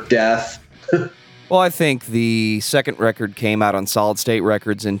 Believer, Death. Well, I think the second record came out on Solid State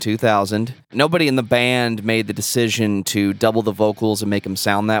Records in 2000. Nobody in the band made the decision to double the vocals and make them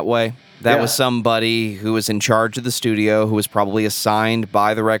sound that way. That was somebody who was in charge of the studio, who was probably assigned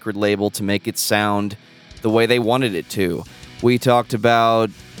by the record label to make it sound the way they wanted it to. We talked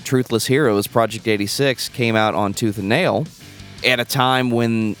about Truthless Heroes, Project 86, came out on Tooth and Nail at a time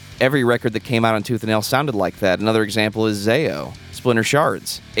when every record that came out on Tooth and Nail sounded like that. Another example is Zayo, Splinter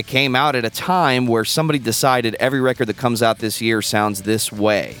Shards. It came out at a time where somebody decided every record that comes out this year sounds this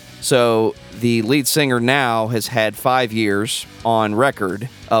way. So the lead singer now has had 5 years on record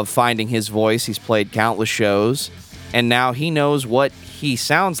of finding his voice. He's played countless shows, and now he knows what he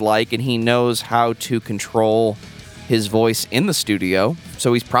sounds like, and he knows how to control his voice in the studio.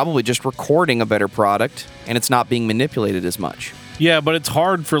 So he's probably just recording a better product, and it's not being manipulated as much. Yeah, but it's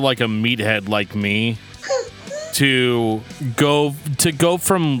hard for like a meathead like me to go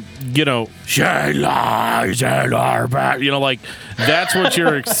from, Shayla back, like that's what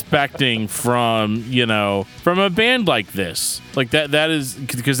you're expecting from a band like this. Like that is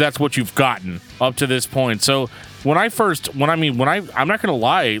because that's what you've gotten up to this point. So I'm not gonna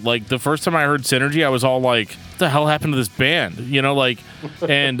lie, like the first time I heard Synergy, I was all like, what the hell happened to this band?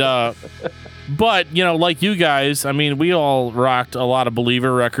 But, like you guys, I mean, we all rocked a lot of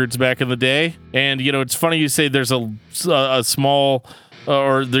Believer records back in the day. And, it's funny you say there's a small,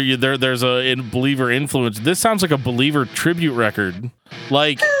 or there's a Believer influence. This sounds like a Believer tribute record.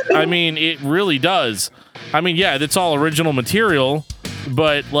 Like, I mean, it really does. I mean, yeah, it's all original material.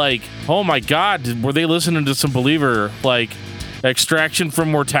 But, like, oh my God, were they listening to some Believer, like, Extraction from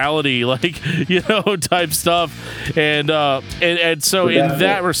Mortality, type stuff. And so in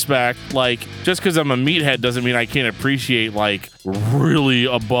that respect, like, just because I'm a meathead doesn't mean I can't appreciate, like, really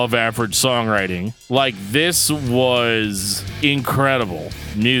above average songwriting. Like, this was incredible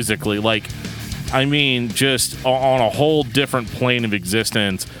musically. Like, I mean, just on a whole different plane of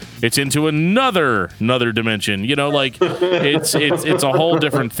existence. It's into another dimension, it's a whole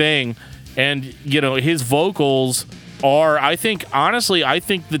different thing. And, his vocals I think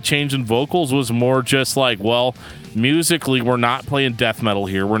the change in vocals was more just like, well, musically, we're not playing death metal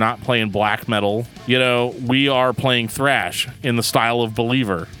here. We're not playing black metal. We are playing thrash in the style of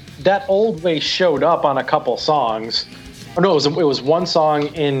Believer. That old way showed up on a couple songs. Oh, no, it was one song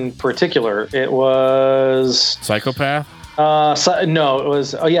in particular. It was Psychopath? No, it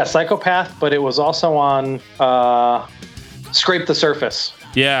was Psychopath, but it was also on Scrape the Surface.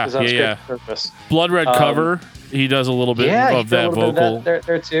 Yeah. The Surface. Blood Red Cover. He does a little bit of that vocal. Of that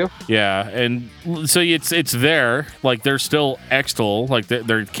there too. Yeah, and so it's there. Like, there's still Extol. Like,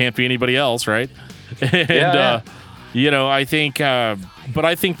 there can't be anybody else, right? And I think, but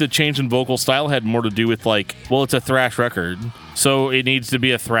I think the change in vocal style had more to do with, like, well, it's a thrash record, so it needs to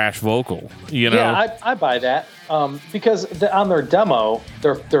be a thrash vocal. Yeah, I buy that. Because on their demo,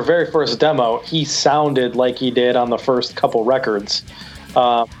 their very first demo, he sounded like he did on the first couple records,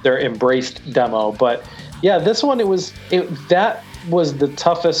 their Embraced demo. But yeah, this one, that was the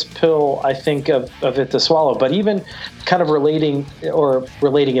toughest pill, I think, of it to swallow. But even kind of relating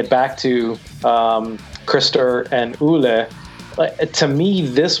it back to Krister and Ule, to me,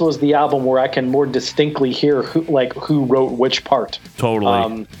 this was the album where I can more distinctly hear who wrote which part.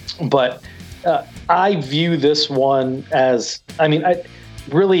 Totally. But I view this one as, I don't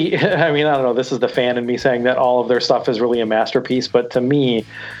know, this is the fan in me saying that all of their stuff is really a masterpiece, but to me,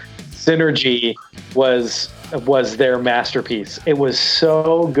 Synergy was their masterpiece. It was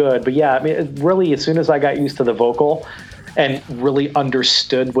so good. But yeah, really, as soon as I got used to the vocal and really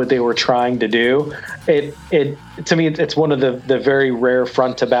understood what they were trying to do, it to me, it's one of the very rare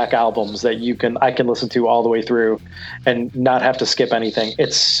front to back albums that I can listen to all the way through and not have to skip anything.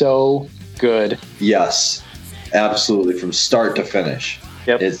 It's so good. Yes, absolutely, from start to finish.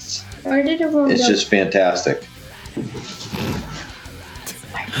 Yep. It's just fantastic.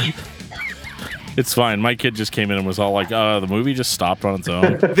 It's fine. My kid just came in and was all like, the movie just stopped on its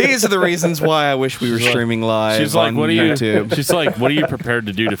own. These are the reasons why I wish we were streaming live. She's like, on what are you? YouTube. She's like, what are you prepared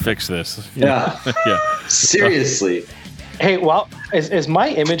to do to fix this? Yeah. Yeah. Seriously. Hey, well, is my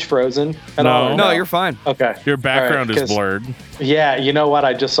image frozen at all? No, you're fine. Okay. Your background All right, is blurred. Yeah, you know what?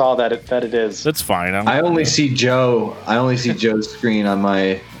 I just saw that it is. That's fine. I only see Joe. I only see Joe's screen on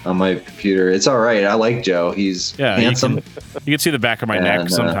my computer. It's all right. I like Joe. He's handsome. You can see the back of my neck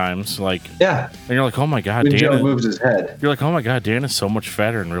sometimes. Like, yeah. And you're like, oh my God, when Dan. Joe moves his head. You're like, oh my God, Dan is so much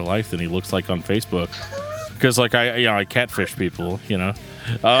fatter in real life than he looks like on Facebook. Because like I catfish people,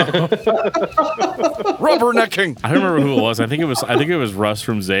 Rubbernecking. I don't remember who it was. I think it was Russ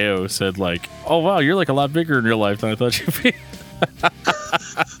from Zayo said like, oh wow, you're like a lot bigger in real life than I thought you'd be.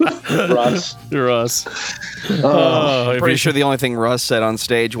 Russ. Russ. Oh, If Pretty you- sure the only thing Russ said on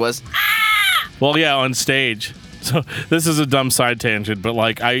stage was, Well, yeah, on stage. So this is a dumb side tangent, but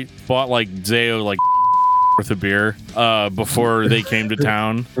like I bought like Zayo like worth of beer before they came to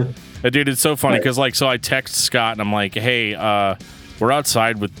town. Dude, it's so funny because like so I text Scott and I'm like, hey, we're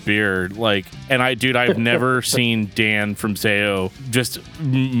outside with beer, like, and I've never seen Dan from Zayo just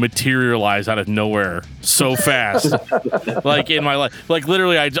materialize out of nowhere so fast, like in my life. Like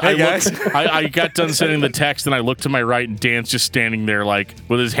literally, I got done sending the text and I looked to my right and Dan's just standing there like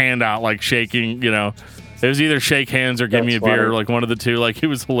with his hand out, like shaking. You know, it was either shake hands or give me a That's beer, funny. like one of the two. Like it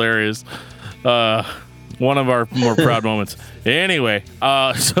was hilarious. One of our more proud moments. Anyway,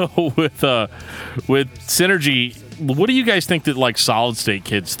 so with Synergy, what do you guys think that like solid state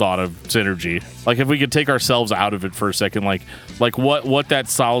kids thought of Synergy? Like if we could take ourselves out of it for a second, like what that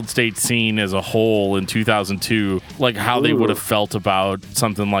solid state scene as a whole in 2002, like how they would have felt about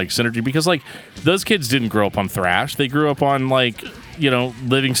something like Synergy, because like those kids didn't grow up on thrash, they grew up on like, you know,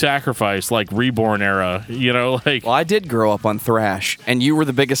 Living Sacrifice, like Reborn era, you know, like. well, I did grow up on thrash, and you were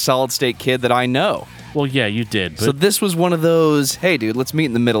the biggest solid state kid that I know. Well, yeah, you did. But So this was one of those, hey, dude, let's meet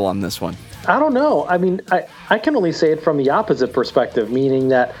in the middle on this one. I don't know. I mean, I can only say it from the opposite perspective, meaning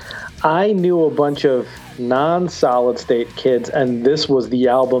that I knew a bunch of non-solid state kids, and this was the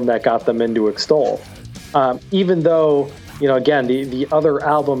album that got them into Extol. Even though, you know, again, the other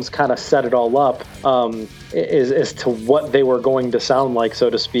albums kind of set it all up as to what they were going to sound like, so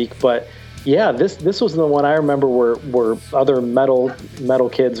to speak. But yeah, this was the one I remember where other metal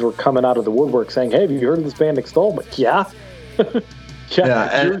kids were coming out of the woodwork saying, "Hey, have you heard of this band Extol?" But yeah,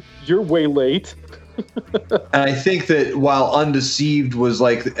 and- you're way late. And I think that while Undeceived was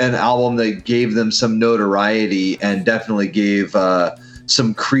like an album that gave them some notoriety and definitely gave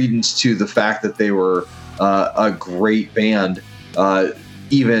some credence to the fact that they were a great band,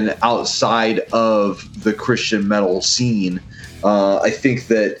 even outside of the Christian metal scene, I think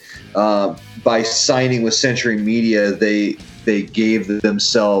that by signing with Century Media, they gave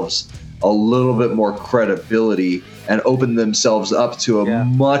themselves a little bit more credibility and opened themselves up to a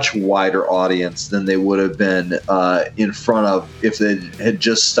much wider audience than they would have been in front of if they had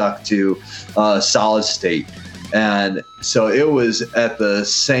just stuck to Solid State. And so it was at the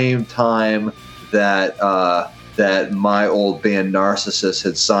same time that that my old band Narcissus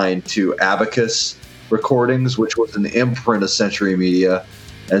had signed to Abacus Recordings, which was an imprint of Century Media.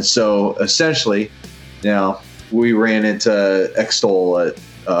 And so essentially, you know, we ran into Extol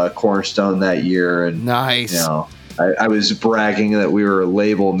at Cornerstone that year, and Nice. you know, I was bragging that we were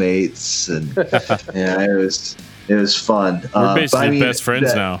label mates, and yeah, it was fun. we're But basically I mean, best friends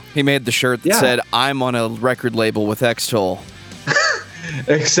that- now. He made the shirt that Yeah. said, I'm on a record label with Xtol.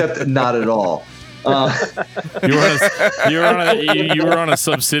 except not at all. You were on a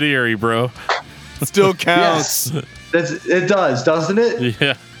subsidiary, bro. Still Yes, it does, doesn't it?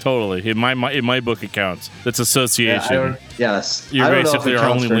 Yeah, totally. In my book, it counts. That's Yeah, association. yes, You I don't know if basically it are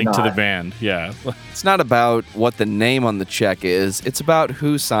counts only or linked to the not. band. Yeah. It's not about what the name on the check is. It's about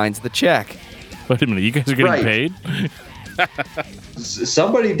who signs the check. Wait a minute, you guys are getting Right. paid?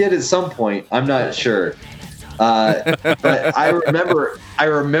 Somebody did at some point. I'm not sure. But I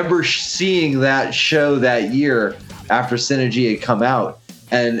remember seeing that show that year after Synergy had come out,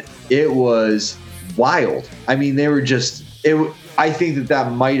 and it was wild. I mean, they were just I think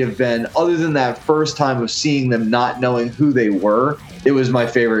that might have been, other than that first time of seeing them, not knowing who they were, it was my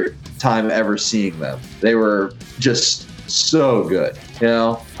favorite time ever seeing them. They were just so good, you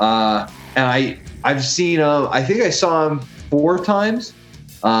know. And I've seen them. I think I saw them 4 times.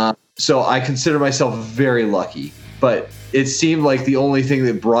 So I consider myself very lucky, but it seemed like the only thing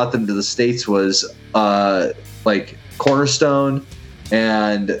that brought them to the States was like Cornerstone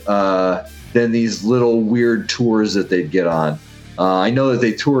and then these little weird tours that they'd get on. I know that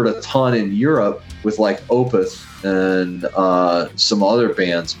they toured a ton in Europe with like Opeth and some other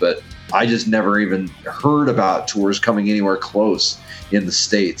bands, but I just never even heard about tours coming anywhere close in the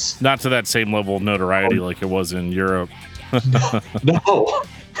States. Not to that same level of notoriety like it was in Europe. No.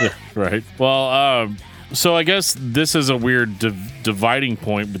 Right. Well, so I guess this is a weird dividing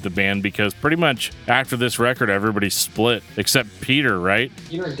point with the band, because pretty much after this record, everybody split except Peter, right?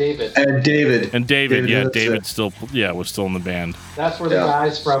 Peter and David. And David. And David, David David still, was still in the band. That's where the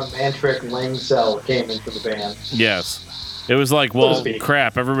guys from Mantric and Langcell came into the band. Yes. It was like, So well, to speak.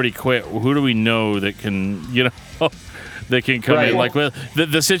 crap, everybody quit. Who do we know that can, that can come in? Right. Like, with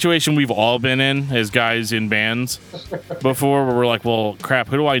the situation we've all been in as guys in bands before, where we're like, well, crap,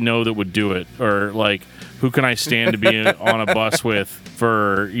 who do I know that would do it? Or like, who can I stand to be on a bus with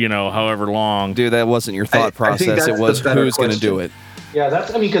for, however long? Dude, that wasn't your thought I think process. that's It was the better who's going to do question. it. Yeah,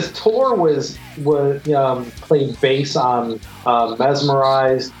 that's. I mean, because Tor was played bass on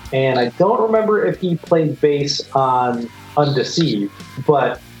Mesmerized, and I don't remember if he played bass on Undeceived,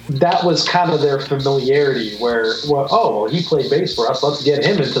 but that was kind of their familiarity. Where, he played bass for us. Let's get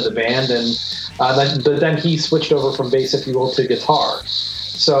him into the band, and then he switched over from bass, if you will, to guitar.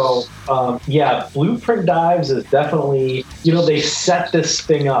 So, Blueprint Dives is definitely, they set this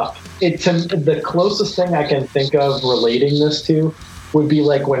thing up. The closest thing I can think of relating this to would be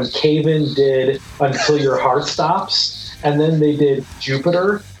like when Cave-In did Until Your Heart Stops, and then they did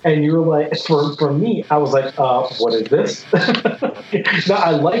Jupiter, and you were like, for me, I was like, what is this? Now,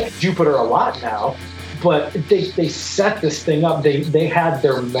 I like Jupiter a lot now, but they set this thing up. They had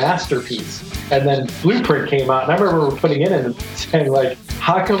their masterpiece, and then Blueprint came out, and I remember putting it in and saying, like,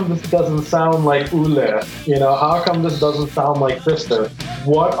 how come this doesn't sound like Ule? How come this doesn't sound like Krister?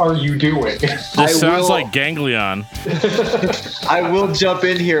 What are you doing? This sounds like Ganglion. I will jump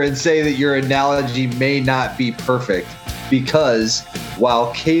in here and say that your analogy may not be perfect, because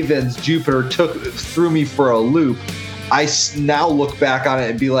while Cave-In's Jupiter threw me for a loop, I now look back on it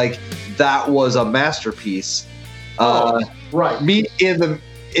and be like, that was a masterpiece. Right.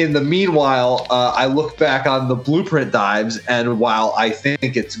 In the meanwhile, I look back on the Blueprint Dives, and while I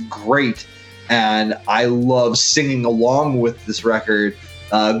think it's great and I love singing along with this record,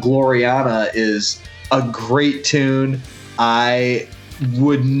 Gloriana is a great tune. I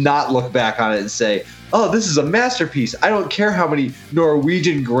would not look back on it and say, oh, this is a masterpiece. I don't care how many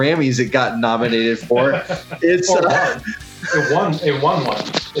Norwegian Grammys it got nominated for. It's It won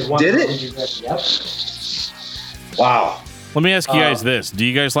one. Did it? Yep. Wow. Let me ask you guys this. Do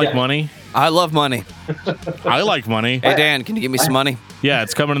you guys like money? I love money. I like money. Hey, Dan, can you give me some money? Yeah,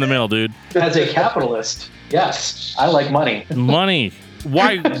 it's coming in the mail, dude. As a capitalist, yes, I like money. Money.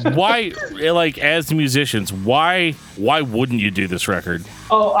 Why, like, as musicians, why wouldn't you do this record?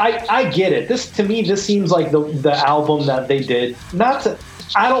 Oh, I get it. To me, this seems like the album that they did.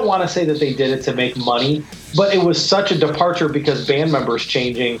 I don't want to say that they did it to make money, but it was such a departure because band members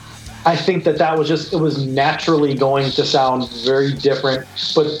changing. I think that was it was naturally going to sound very different.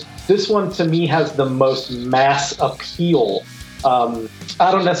 But this one, to me, has the most mass appeal. I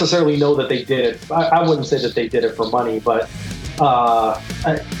don't necessarily know that they did it. I wouldn't say that they did it for money, but I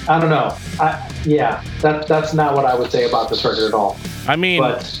don't know. That's not what I would say about this record at all. I mean,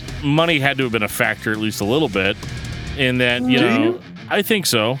 money had to have been a factor at least a little bit in that, I think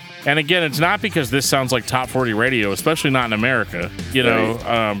so. And again, it's not because this sounds like top 40 radio, especially not in America,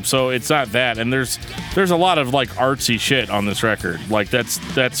 so it's not that. And there's a lot of like artsy shit on this record. Like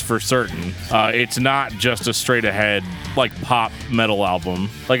that's for certain. It's not just a straight ahead like pop metal album.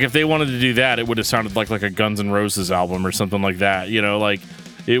 Like if they wanted to do that, it would have sounded like a Guns N' Roses album or something like that, like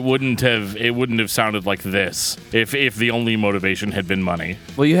it wouldn't have sounded like this if the only motivation had been money.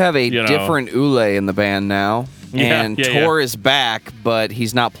 Well, you have a different Ule in the band now. And Tor is back, but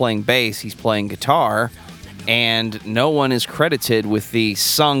he's not playing bass, he's playing guitar, and no one is credited with the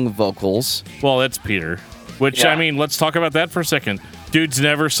sung vocals. Well, that's Peter, which, I mean, let's talk about that for a second. Dude's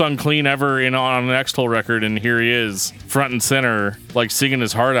never sung clean ever on an X-Toll record, and here he is, front and center, like singing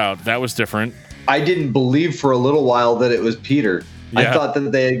his heart out. That was different. I didn't believe for a little while that it was Peter. Yeah. I thought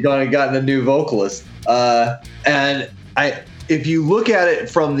that they had gone and gotten a new vocalist. If you look at it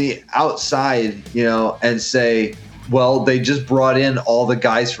from the outside, and say, well, they just brought in all the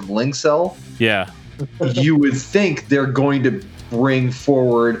guys from Linkcell. Yeah. You would think they're going to bring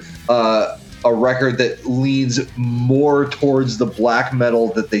forward a record that leans more towards the black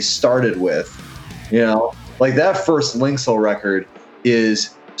metal that they started with. Like that first Linkcell record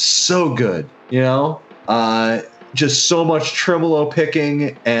is so good, just so much tremolo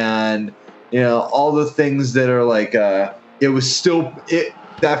picking and, all the things that are like, it was still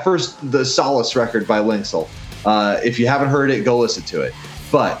the Solace record by Linkcell. If you haven't heard it, go listen to it.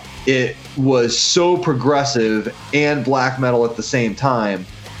 But it was so progressive and black metal at the same time,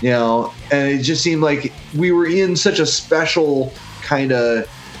 and it just seemed like we were in such a special kind of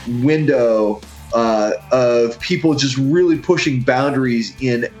window of people just really pushing boundaries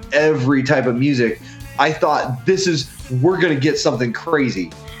in every type of music. I thought we're going to get something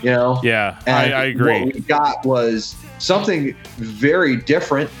crazy, Yeah, and I agree. What we got was something very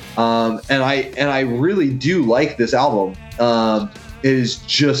different, and I really do like this album.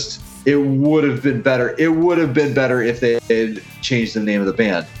 It would have been better. It would have been better if they had changed the name of the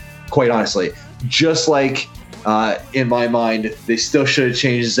band. Quite honestly, just like in my mind, they still should have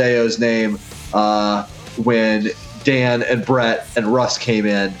changed Zayo's name when Dan and Brett and Russ came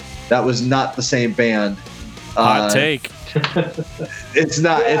in. That was not the same band. Hot take. It's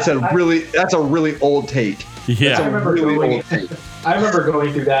not. That's a really old take. Yeah. I remember going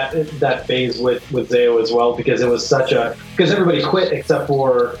through that phase with Zayo as well, because it was because everybody quit except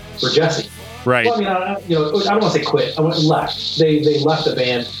for Jesse. Right. Well, I mean, I don't want to say quit. I want left. They left the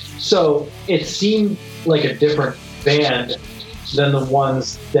band, so it seemed like a different band than the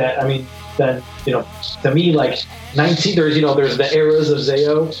ones that to me, like 19. There's the eras of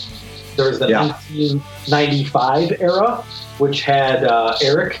Zayo. There's the 1995 era, which had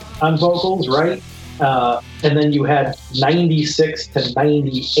Eric on vocals, right? And then you had 96 to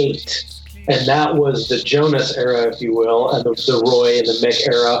 98. And that was the Jonas era, if you will, and the Roy and the Mick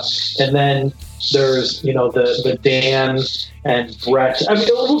era. And then there's, the Dan and Brett. I mean,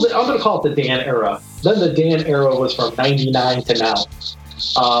 I'm going to call it the Dan era. Then the Dan era was from 99 to now.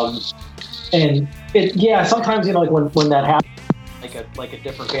 And sometimes, like when that happens, like a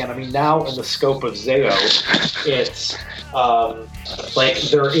different band. I mean, now in the scope of Zayo, it's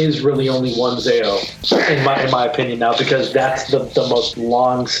there is really only one Zayo in my opinion now, because that's the most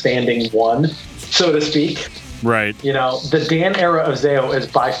long-standing one, so to speak. Right. The Dan era of Zayo is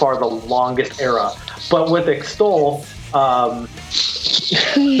by far the longest era, but with Extol,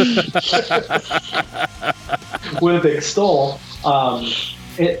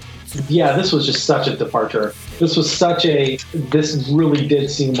 this was just such a departure. This really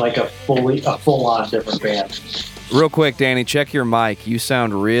did seem like a full-on different band. Real quick, Danny, check your mic. You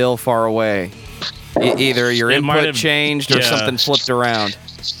sound real far away. Either your input changed or something flipped around.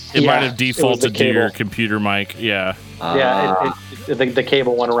 It might have defaulted to your computer mic. Yeah. The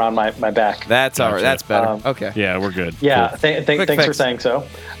cable went around my back. That's all right. That's better. Okay. Yeah, we're good. Yeah, cool. Thanks for saying so.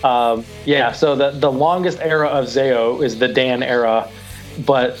 So the longest era of Zayo is the Dan era,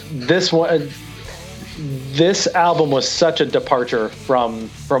 but this album was such a departure from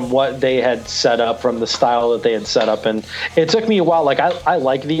what they had set up, from the style that they had set up, and it took me a while. Like I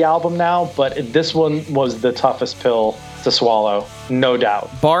like the album now, but this one was the toughest pill to swallow, no doubt.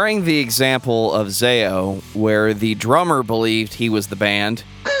 Barring the example of Zayo, where the drummer believed he was the band,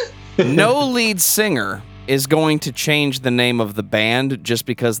 no lead singer is going to change the name of the band just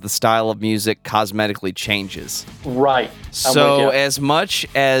because the style of music cosmetically changes. Right. So as much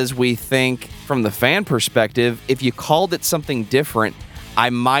as we think from the fan perspective, if you called it something different,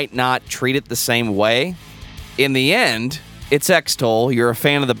 I might not treat it the same way. In the end, it's Extol. You're a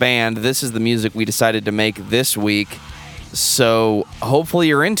fan of the band. This is the music we decided to make this week. So hopefully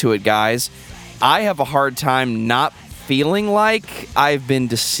you're into it, guys. I have a hard time not feeling like I've been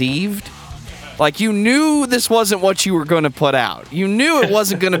deceived. Like, you knew this wasn't what you were going to put out. You knew it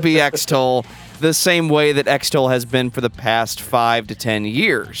wasn't going to be Extol the same way that Extol has been for the past 5 to 10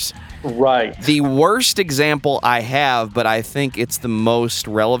 years. Right. The worst example I have, but I think it's the most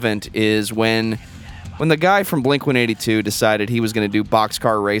relevant, is when the guy from Blink-182 decided he was going to do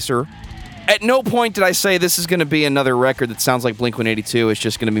Boxcar Racer. At no point did I say this is going to be another record that sounds like Blink-182. It's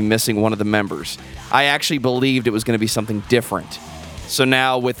just going to be missing one of the members. I actually believed it was going to be something different. So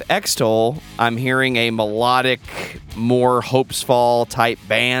now with Extol, I'm hearing a melodic, more Hopes Fall type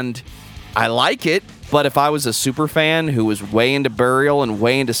band. I like it, but if I was a super fan who was way into Burial and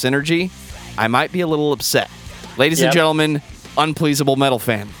way into Synergy, I might be a little upset. Ladies and gentlemen, Unpleasable Metal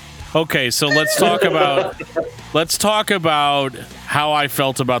Fan. Okay, so let's talk about how I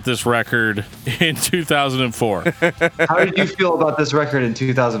felt about this record in 2004. How did you feel about this record in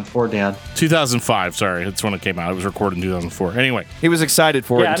 2004, Dan? 2005, sorry. That's when it came out. It was recorded in 2004. Anyway. He was excited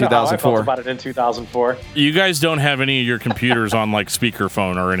for it in 2004. I felt about it in 2004. You guys don't have any of your computers on, like,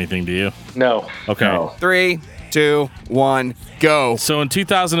 speakerphone or anything, do you? No. Okay. No. 3, 2, 1, go. So in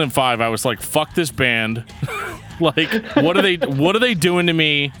 2005, I was like, fuck this band. Like, what are they doing to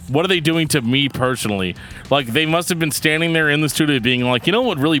me? What are they doing to me personally? Like, they must have been standing there in the studio being like, you know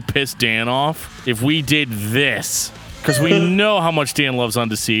what really pissed Dan off? If we did this. Because we know how much Dan loves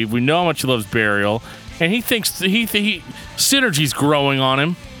Undeceived. We know how much he loves Burial. And he thinks Synergy's growing on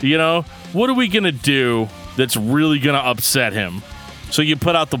him. You know? What are we going to do that's really going to upset him? So you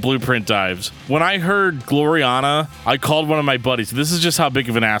put out the Blueprint Dives. When I heard Gloriana, I called one of my buddies. This is just how big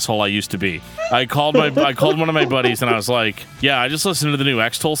of an asshole I used to be. I called one of my buddies and I was like, yeah, I just listened to the new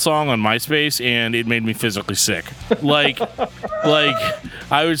Extol song on MySpace and it made me physically sick. Like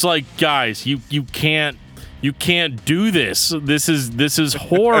I was like, guys, you can't do this. This is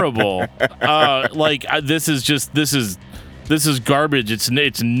horrible. This is garbage.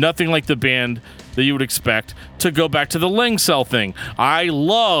 It's nothing like the band that you would expect. To go back to the Langcell thing, I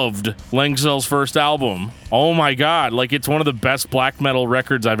loved Langcell's first album. Oh my god, like, it's one of the best black metal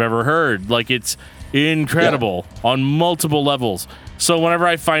records I've ever heard. Like, it's incredible on multiple levels. So whenever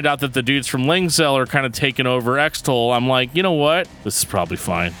I find out that the dudes from Lingcell are kind of taking over Extol, I'm like, you know what? This is probably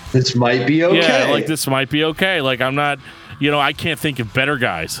fine. This might be okay. Yeah, like this might be okay. Like I'm not, I can't think of better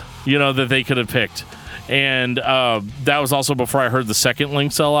guys, that they could have picked. And that was also before I heard the second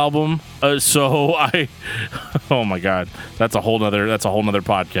Lingcell album. So I, oh my God, that's a whole nother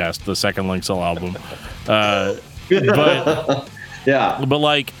podcast. The second Lingcell album, but Yeah. But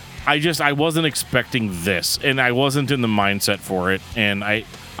like, I wasn't expecting this, and I wasn't in the mindset for it, and I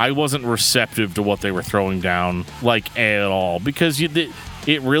wasn't receptive to what they were throwing down, like, at all, because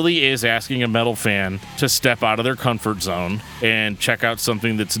it really is asking a metal fan to step out of their comfort zone and check out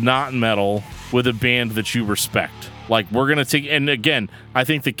something that's not metal with a band that you respect. Like, we're going to take, and again, I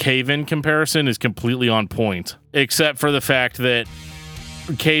think the Cave-In comparison is completely on point, except for the fact that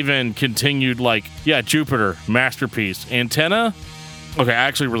Cave-In continued, like, yeah, Jupiter, masterpiece, Antenna. Okay, I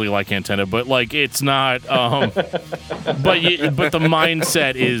actually really like Antenna, but like it's not. But the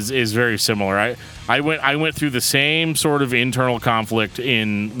mindset is very similar. I went through the same sort of internal conflict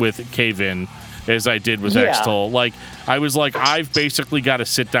with Cave-In as I did with Extol. Like I was like, I've basically got to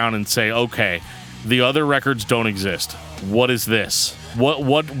sit down and say, okay, the other records don't exist. What is this?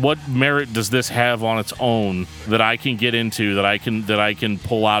 What merit does this have on its own that I can get into, that I can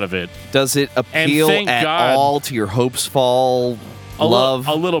pull out of it? Does it appeal at all to your Hopes Fall? A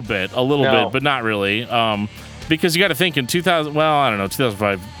little bit, but not really. Because you got to think in 2000, well, I don't know,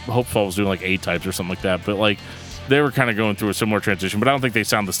 2005, Hopeful was doing like A-Types or something like that, but like they were kind of going through a similar transition, but I don't think they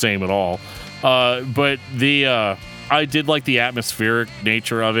sound the same at all. But I did like the atmospheric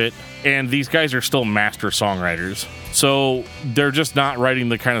nature of it, and these guys are still master songwriters. So they're just not writing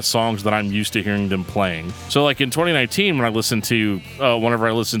the kind of songs that I'm used to hearing them playing. So like in 2019, when I listened to, whenever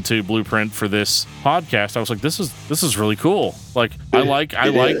I listened to Blueprint for this podcast, I was like, this is really cool. Like I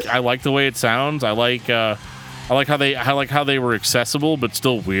like the way it sounds. I like how they were accessible but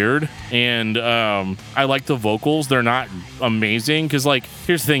still weird, and I like the vocals. They're not amazing because like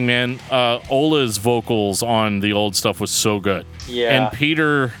here's the thing, man. Ola's vocals on the old stuff was so good. Yeah. And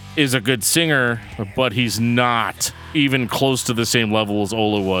Peter is a good singer, but he's not even close to the same level as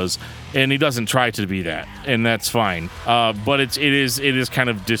Ola was, and he doesn't try to be that, and that's fine. But it is kind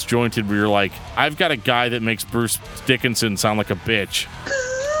of disjointed where you're like, I've got a guy that makes Bruce Dickinson sound like a bitch.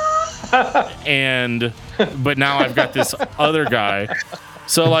 But now I've got this other guy.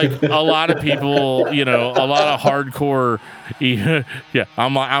 So like a lot of people, a lot of hardcore. Yeah,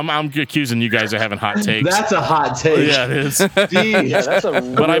 I'm accusing you guys of having hot takes. That's a hot take. Yeah, it is. Yeah, that's a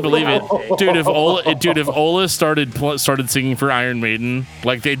But I believe it, dude. If Ola started singing for Iron Maiden,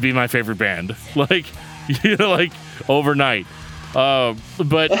 like they'd be my favorite band. Like, like overnight. But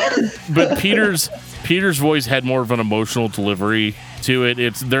Peter's voice had more of an emotional delivery to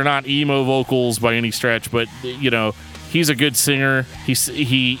it. They're not emo vocals by any stretch, but he's a good singer.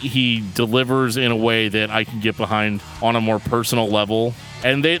 He delivers in a way that I can get behind on a more personal level,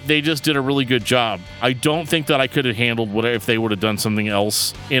 and they just did a really good job. I don't think that I could have handled what if they would have done something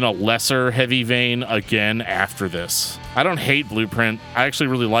else in a lesser heavy vein again after this. I don't hate Blueprint. I actually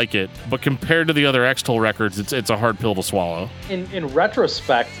really like it, but compared to the other Extol records, it's a hard pill to swallow. In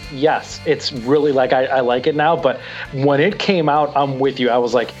retrospect, yes, it's really like I like it now. But when it came out, I'm with you. I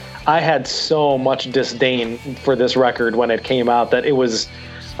was like, I had so much disdain for this record when it came out that it was.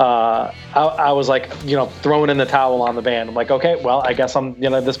 I was like, throwing in the towel on the band. I'm like, okay, well, I guess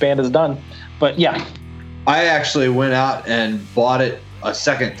this band is done. But yeah, I actually went out and bought it a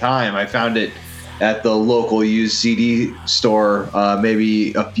second time. I found it at the local used CD store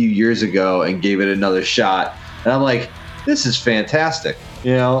maybe a few years ago and gave it another shot. And I'm like, this is fantastic.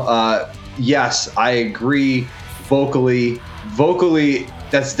 Yes, I agree. Vocally,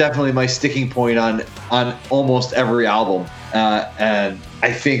 that's definitely my sticking point on almost every album. And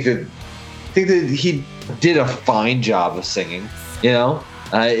I think that he did a fine job of singing.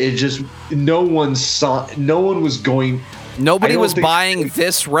 It just nobody was buying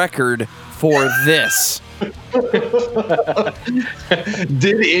this record for this.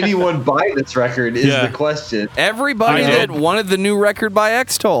 Did anyone buy this record is the question. Everybody that wanted the new record by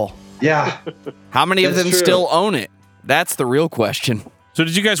Extol. Yeah. How many of them still own it? That's the real question. So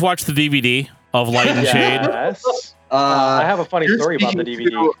did you guys watch the DVD of Light and Shade? Yes. I have a funny story about the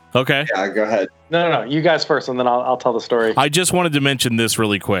DVD. Okay. Yeah, go ahead. No. You guys first, and then I'll tell the story. I just wanted to mention this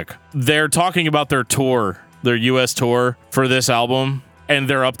really quick. They're talking about their tour, their U.S. tour for this album, and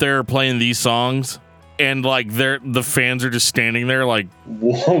they're up there playing these songs, and like the fans are just standing there like,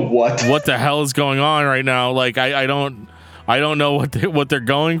 what the hell is going on right now? Like I don't know what they're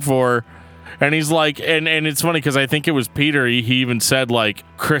going for. And he's like, and it's funny because I think it was Peter. He even said like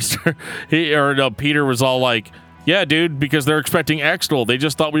Peter was all like, yeah, dude, because they're expecting Extol. They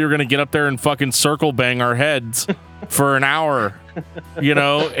just thought we were going to get up there and fucking circle bang our heads for an hour,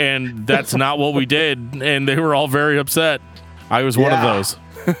 and that's not what we did. And they were all very upset. I was one of those.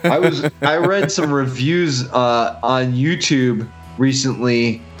 I read some reviews on YouTube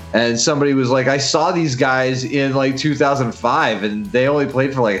recently, and somebody was like, I saw these guys in like 2005 and they only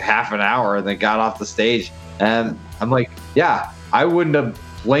played for like half an hour and they got off the stage. And I'm like, yeah, I wouldn't have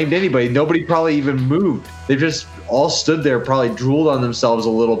blamed anybody. Nobody probably even moved. They just all stood there, probably drooled on themselves a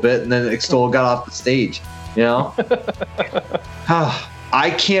little bit, and then Extol got off the stage, I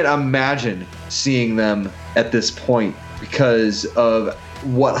can't imagine seeing them at this point because of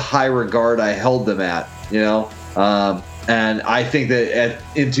what high regard I held them at, and I think that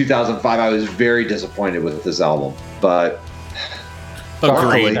in 2005 I was very disappointed with this album, but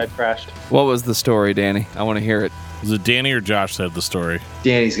agreed. I crashed. What was the story, Danny? I want to hear it. Was it Danny or Josh said the story?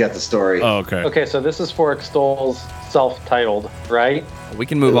 Danny's got the story. Oh, okay. Okay, so this is for Extol's self-titled, right? We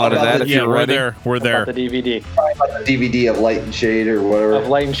can move on to that if Yeah, you're we're ready. there. We're there. About the DVD. The DVD of Light and Shade or whatever. Of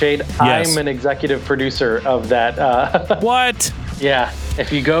Light and Shade. Yes. I'm an executive producer of that. What? Yeah,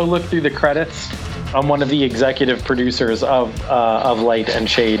 if you go look through the credits, I'm one of the executive producers of Light and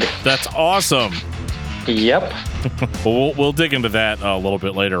Shade. That's awesome. Yep. Well, we'll dig into that a little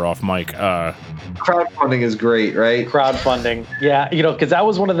bit later off mic. Crowdfunding is great, right? Crowdfunding. Yeah, because that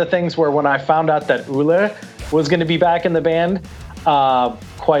was one of the things where when I found out that Ule was going to be back in the band,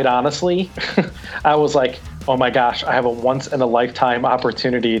 quite honestly, I was like, oh my gosh, I have a once in a lifetime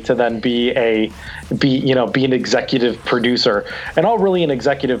opportunity to then be an executive producer. And all really an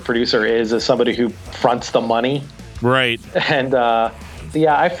executive producer is somebody who fronts the money. Right. And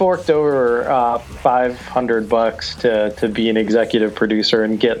I forked over $500 to be an executive producer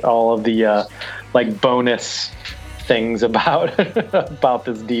and get all of the bonus things about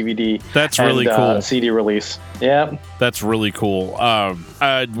this DVD. That's really cool. CD release. Yeah. That's really cool.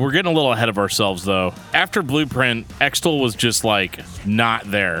 We're getting a little ahead of ourselves though. After Blueprint, Extol was just like not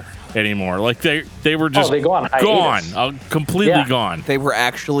there anymore. Like they were just they go on hiatus. Completely gone. They were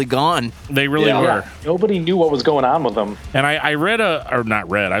actually gone. They really were. Yeah. Nobody knew what was going on with them. And I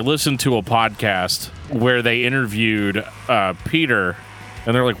listened to a podcast where they interviewed Peter,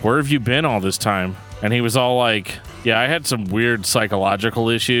 and they're like, where have you been all this time? And he was all like, yeah, I had some weird psychological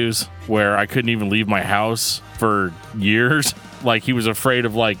issues where I couldn't even leave my house for years. Like, he was afraid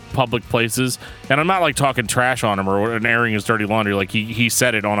of, like, public places. And I'm not, like, talking trash on him or airing his dirty laundry. Like, he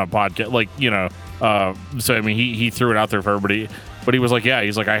said it on a podcast. Like, so, I mean, he threw it out there for everybody. But he was like, yeah,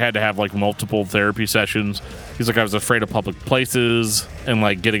 he's like, I had to have, like, multiple therapy sessions. He's like, I was afraid of public places and,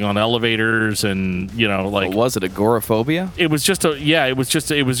 like, getting on elevators and, like... What was it, agoraphobia? It was just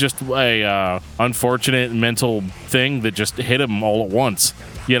a unfortunate mental thing that just hit him all at once.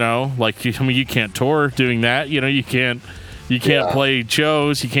 Like, I mean, you can't tour doing that. You can't play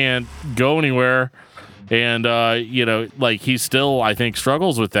shows. You can't go anywhere. And, like, he still, I think,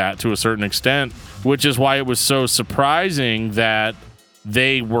 struggles with that to a certain extent, which is why it was so surprising that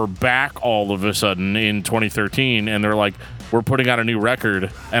they were back all of a sudden in 2013. And they're like, we're putting out a new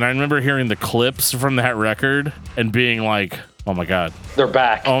record. And I remember hearing the clips from that record and being like, oh, my God. They're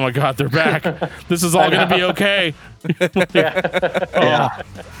back. Oh, my God, they're back. This is all going to be okay.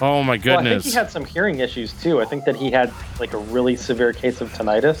 Oh, my goodness. Well, I think he had some hearing issues, too. I think that he had, like, a really severe case of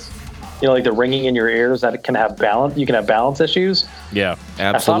tinnitus. Like the ringing in your ears that can have balance. You can have balance issues. Yeah,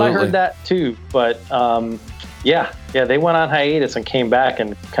 absolutely. I thought I heard that too, but they went on hiatus and came back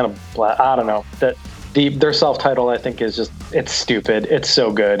and kind of I don't know. Their self-titled I think is just it's stupid. It's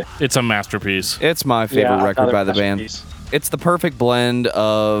so good. It's a masterpiece. It's my favorite record by the band. Masterpiece. It's the perfect blend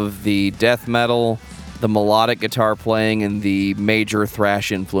of the death metal, the melodic guitar playing, and the major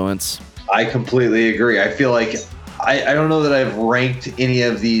thrash influence. I completely agree. I feel like I don't know that I've ranked any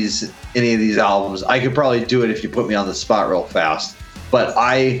of these albums. I could probably do it if you put me on the spot real fast. But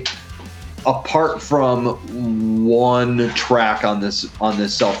apart from one track on this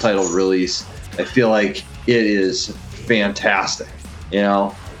self-titled release, I feel like it is fantastic.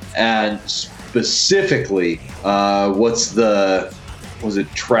 And specifically, was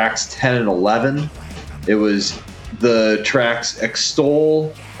it tracks 10 and 11? It was the tracks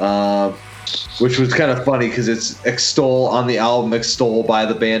Extol, which was kind of funny because it's Extol on the album Extol by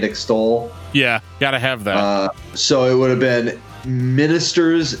the band Extol. Yeah, gotta have that. So it would have been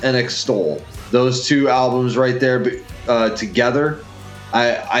Ministers and Extol. Those two albums right there together.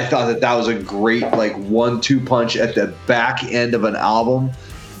 I thought that was a great like 1-2 punch at the back end of an album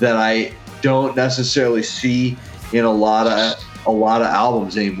that I don't necessarily see in a lot of a lot of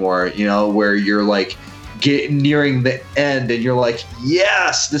albums anymore, you know, where you're like nearing the end and you're like,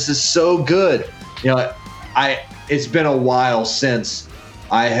 yes, this is so good. You know, it's been a while since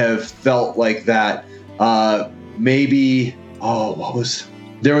I have felt like that.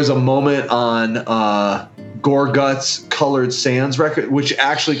 There was a moment on Gorgut's Colored Sands record, which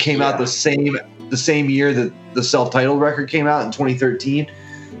actually came out the same year that the self-titled record came out in 2013,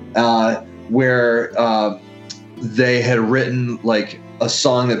 where they had written like a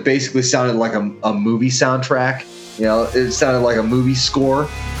song that basically sounded like a movie soundtrack. You know, it sounded like a movie score.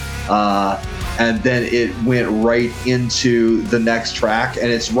 And then it went right into the next track, and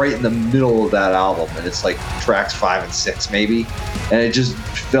it's right in the middle of that album, and it's like tracks 5 and 6 maybe, and it just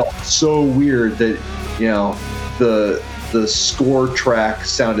felt so weird that, you know, the score track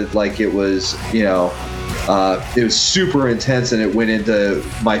sounded like it was, you know, it was super intense, and it went into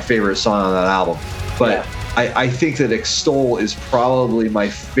my favorite song on that album. But I think that Extol is probably my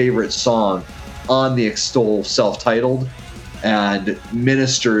favorite song on the Extol self-titled. And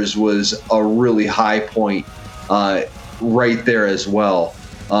Ministers was a really high point right there as well.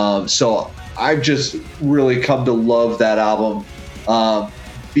 So I've just really come to love that album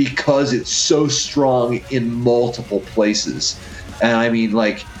because it's so strong in multiple places. And I mean,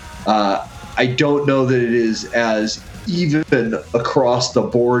 like, I don't know that it is as even across the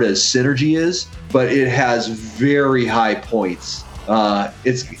board as Synergy is, but it has very high points.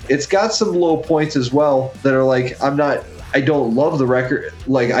 It's got some low points as well that are like, I don't love the record,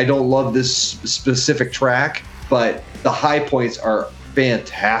 like I don't love this specific track, but the high points are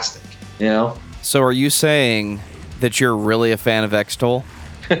fantastic, you know? So are you saying that you're really a fan of Extol?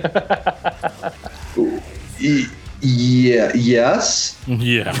 Yeah. Yes.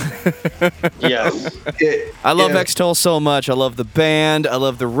 Yeah. Yes. I love Extol so much. I love the band. I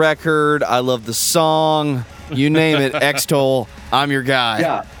love the record. I love the song. You name it, Extol. I'm your guy.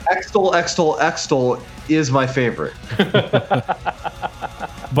 Yeah. Extol is my favorite.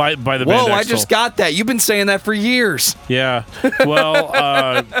 By the band Whoa, I Extol. just got that. You've been saying that for years. Yeah.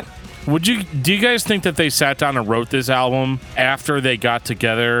 Well, do you guys think that they sat down and wrote this album after they got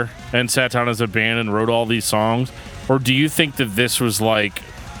together and sat down as a band and wrote all these songs? Or do you think that this was like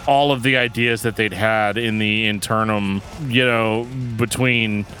all of the ideas that they'd had in the interim, you know,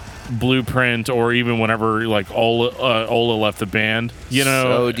 between Blueprint or even whenever like Ola left the band, you know?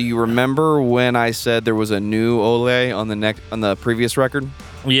 So do you remember when I said there was a new Ole on the previous record?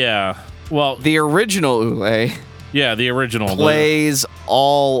 Yeah. Well, The original Ole yeah, the original plays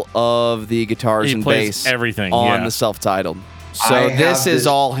all of the guitars He and plays bass everything on yeah. the self-titled. So I this have is this-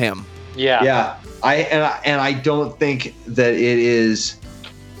 all him. Yeah. Yeah. I don't think that it is.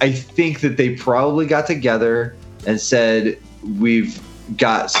 I think that they probably got together and said, we've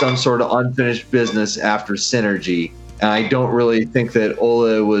got some sort of unfinished business after Synergy. And I don't really think that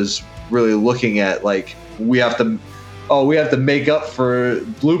Ola was really looking at like, we have to make up for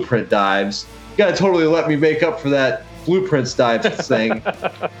Blueprint dives. You gotta totally let me make up for that Blueprints dives thing.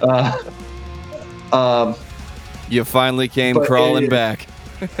 You finally came But crawling back.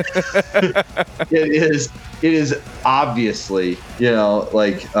 It is obviously, you know,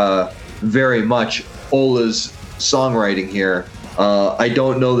 like very much Ola's songwriting here. I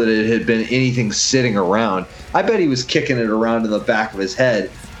don't know that it had been anything sitting around. I bet he was kicking it around in the back of his head,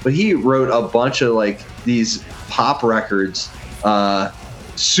 but he wrote a bunch of like these pop records,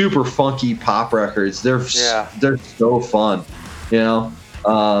 super funky pop records. They're so fun, you know.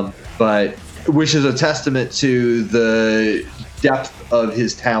 But which is a testament to the depth of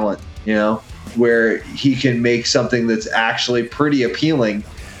his talent, you know, where he can make something that's actually pretty appealing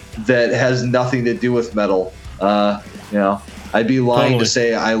that has nothing to do with metal. You know, I'd be lying to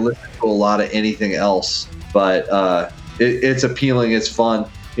say I listen to a lot of anything else, but it's appealing. It's fun.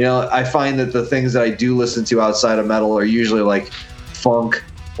 You know, I find that the things that I do listen to outside of metal are usually like funk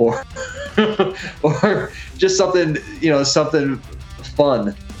or or just something, you know, something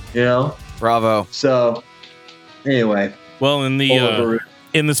fun, you know? Bravo. So anyway, Well, in the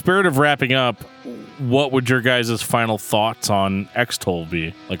spirit of wrapping up, what would your guys' final thoughts on Extol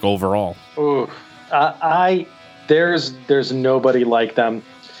be, like overall? Ooh, there's nobody like them.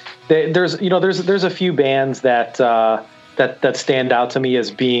 There's a few bands that stand out to me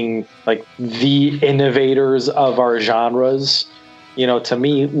as being like the innovators of our genres. You know, to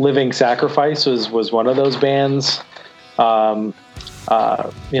me, Living Sacrifice was one of those bands.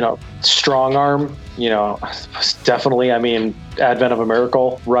 Strong Arm, you know, definitely, I mean, Advent of a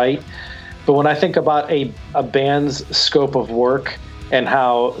Miracle, right? But when I think about a band's scope of work and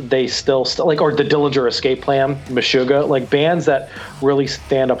how they still like, or the Dillinger Escape Plan, Meshuggah, like bands that really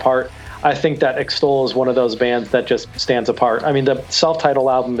stand apart, I think that Extol is one of those bands that just stands apart. I mean, the self-titled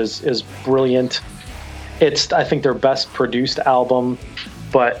album is brilliant. It's, I think, their best produced album,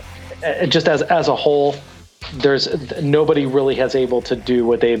 but just as a whole, there's nobody really has able to do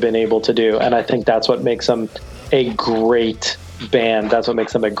what they've been able to do, and I think that's what makes them a great band. That's what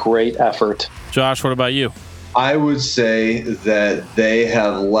makes them a great effort. Josh, what about you? I would say that they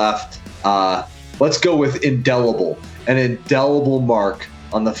have left, let's go with indelible, an indelible mark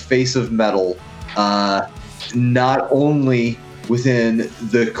on the face of metal, not only within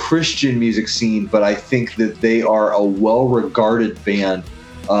the Christian music scene, but I think that they are a well-regarded band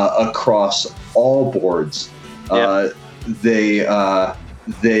across all boards. Yeah.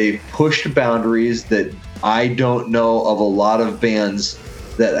 They pushed boundaries that I don't know of a lot of bands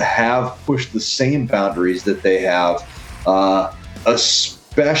that have pushed the same boundaries that they have,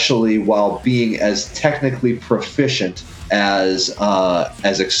 especially while being as technically proficient as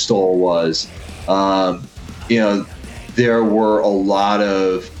Extol was. There were a lot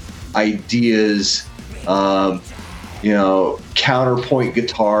of ideas, counterpoint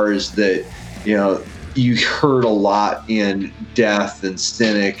guitars that, you heard a lot in Death and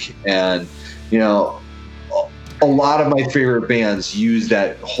Cynic, and, a lot of my favorite bands use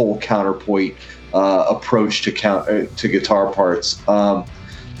that whole counterpoint approach to guitar parts. And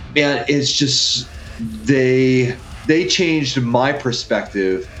it's just, they changed my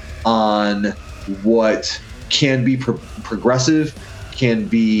perspective on what can be progressive, can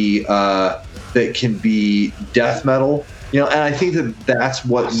be that can be death metal, and I think that's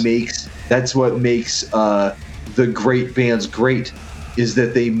what makes the great bands great, is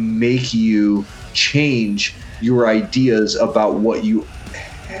that they make you change your ideas about what you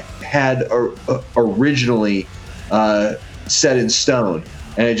had originally set in stone,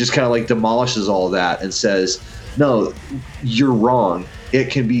 and it just kind of like demolishes all of that and says, no, you're wrong,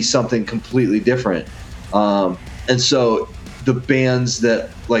 it can be something completely different. And so the bands that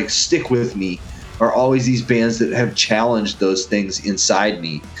like stick with me are always these bands that have challenged those things inside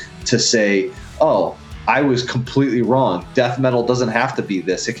me to say, oh, I was completely wrong. Death metal doesn't have to be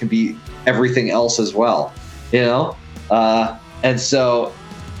this. It can be everything else as well, and so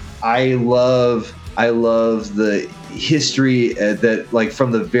I love the history that, like,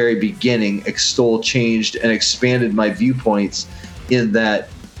 from the very beginning, Extol changed and expanded my viewpoints, in that,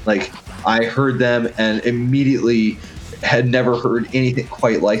 like, I heard them and immediately had never heard anything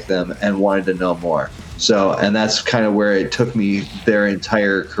quite like them and wanted to know more. So, and that's kind of where it took me their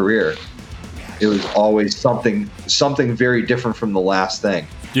entire career. It was always something very different from the last thing.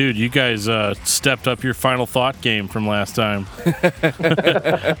 Dude, you guys stepped up your Final Thought game from last time.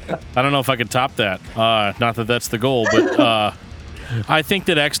 I don't know if I can top that. Not that that's the goal, but I think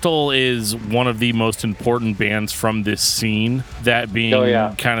that Extol is one of the most important bands from this scene, that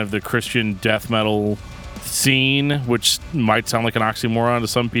being kind of the Christian death metal scene, which might sound like an oxymoron to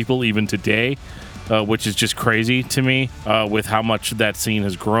some people even today, which is just crazy to me, with how much that scene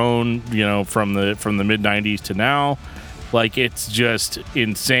has grown, from the mid-90s to now. Like, it's just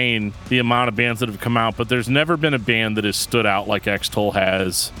insane, the amount of bands that have come out, but there's never been a band that has stood out like Extol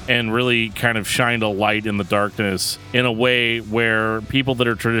has, and really kind of shined a light in the darkness in a way where people that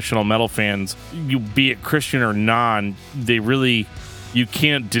are traditional metal fans, you be it Christian or non, you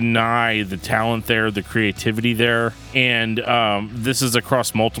can't deny the talent there, the creativity there, and this is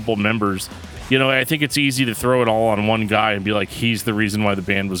across multiple members. I think it's easy to throw it all on one guy and be like, he's the reason why the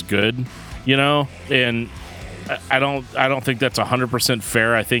band was good, and I don't think that's 100%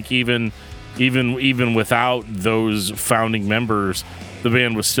 fair. I think even without those founding members, the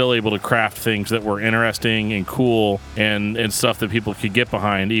band was still able to craft things that were interesting and cool and stuff that people could get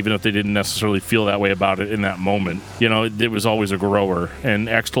behind, even if they didn't necessarily feel that way about it in that moment. It was always a grower, and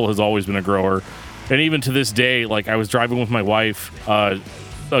Extol has always been a grower. And even to this day, like, I was driving with my wife,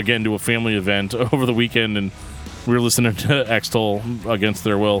 again, to a family event over the weekend, and we were listening to Extol against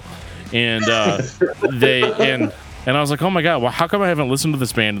their will. And and I was like, oh my God, well, how come I haven't listened to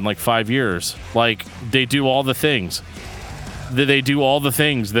this band in like 5 years? Like, they do all the things. They do all the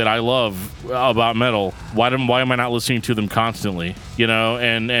things that I love about metal. Why am I not listening to them constantly?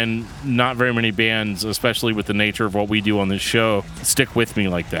 And not very many bands, especially with the nature of what we do on this show, stick with me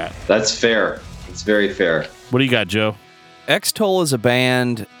like that. That's fair. It's very fair. What do you got, Joe? Extol is a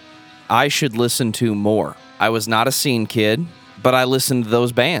band I should listen to more. I was not a scene kid, but I listened to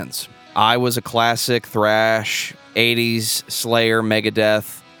those bands. I was a classic thrash, 80s Slayer,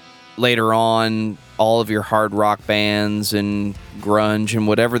 Megadeth. Later on, all of your hard rock bands and grunge and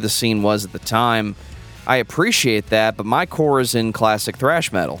whatever the scene was at the time. I appreciate that, but my core is in classic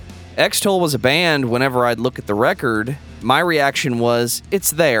thrash metal. Extol was a band, whenever I'd look at the record, my reaction was,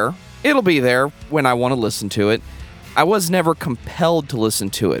 it's there, It'll be there when I want to listen to it. I was never compelled to listen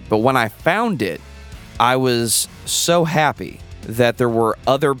to it, but when I found it, I was so happy that there were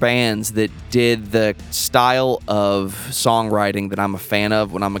other bands that did the style of songwriting that I'm a fan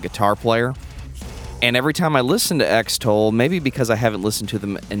of when I'm a guitar player. And every time I listen to Extol, maybe because I haven't listened to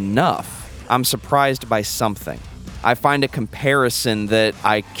them enough, I'm surprised by something. I find a comparison that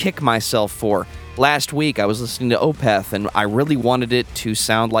I kick myself for. Last week, I was listening to Opeth, and I really wanted it to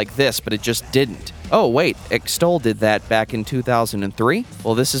sound like this, but it just didn't. Oh, wait, Extol did that back in 2003?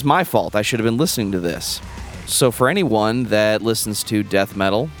 Well, this is my fault. I should have been listening to this. So for anyone that listens to death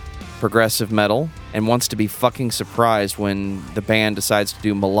metal, progressive metal, and wants to be fucking surprised when the band decides to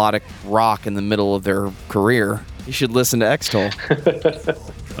do melodic rock in the middle of their career, you should listen to Extol.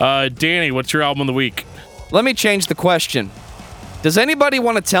 Danny, what's your album of the week? Let me change the question. Does anybody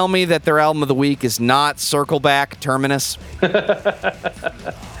want to tell me that their album of the week is not Circleback Terminus?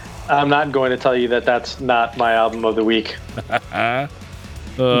 I'm not going to tell you that that's not my album of the week.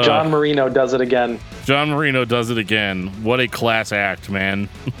 John Marino does it again. John Marino does it again. What a class act, man.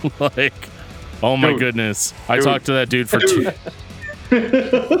 Like, oh my goodness. I talked to that dude for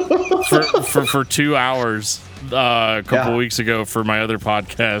for 2 hours a couple weeks ago for my other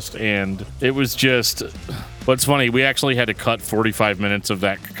podcast, and it was just... What's funny, we actually had to cut 45 minutes of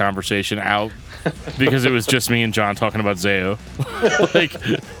that conversation out because it was just me and John talking about Zao.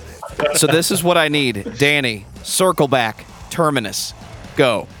 So this is what I need. Danny, Circleback Terminus,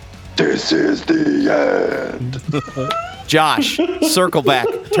 go. This is the end. Josh,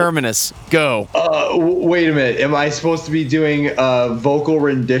 Circleback Terminus, go. Wait a minute. Am I supposed to be doing vocal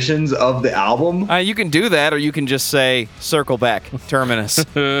renditions of the album? You can do that, or you can just say Circleback Terminus.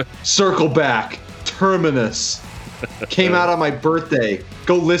 Circle Back Terminus came out on my birthday.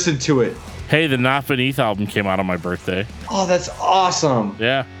 Go listen to it. Hey, the Not Beneath album came out on my birthday. Oh, that's awesome.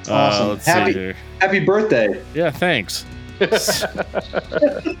 Yeah. Awesome. Let's see here. Happy birthday. Yeah, thanks. All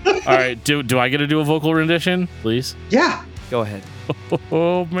right, do I get to do a vocal rendition, please? Yeah. Go ahead.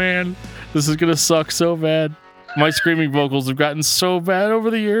 Oh, man. This is going to suck so bad. My screaming vocals have gotten so bad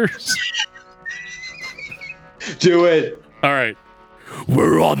over the years. Do it. All right.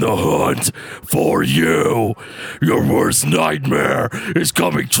 We're on the hunt for you. Your worst nightmare is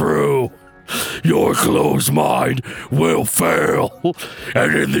coming true. Your closed mind will fail,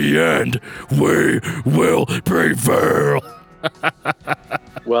 and in the end, we will prevail.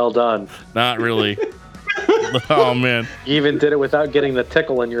 Well done. Not really. Oh, man. You even did it without getting the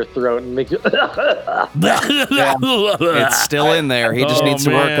tickle in your throat and make you... It's still in there. He just needs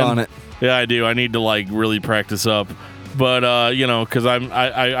to work on it. Yeah, I do. I need to really practice up. But because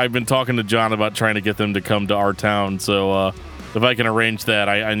I've been talking to John about trying to get them to come to our town. So if I can arrange that,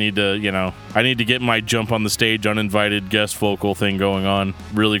 I need to I need to get my jump on the stage uninvited guest vocal thing going on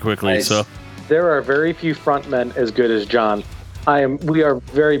really quickly. Nice. So There are very few frontmen as good as John. We are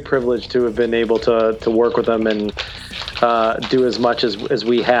very privileged to have been able to work with him and do as much as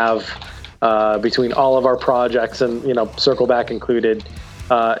we have between all of our projects and Circleback included.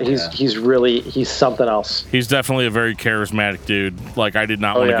 He's something else. he's definitely a very charismatic dude. I did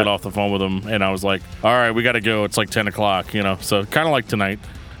not want to get off the phone with him, and I was like, all right, we got to go. It's 10 o'clock, so kind of like tonight.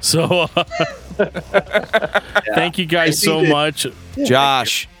 So thank you guys so much.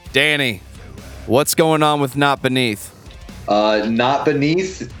 Josh, Danny, what's going on with Not Beneath? Not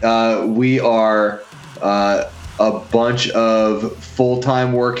Beneath. We are a bunch of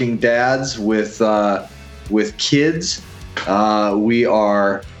full-time working dads with kids. We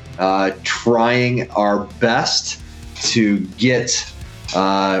are trying our best to get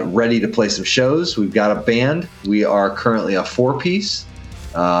ready to play some shows. We've got a band. We are currently a 4-piece.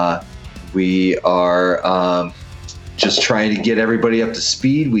 We are just trying to get everybody up to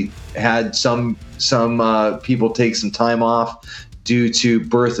speed. We had some people take some time off due to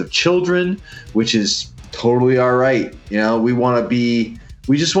birth of children, which is totally all right.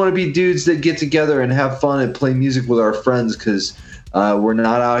 We just want to be dudes that get together and have fun and play music with our friends, because we're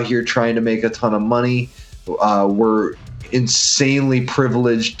not out here trying to make a ton of money. We're insanely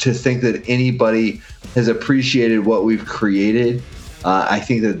privileged to think that anybody has appreciated what we've created. I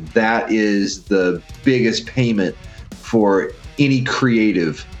think that is the biggest payment for any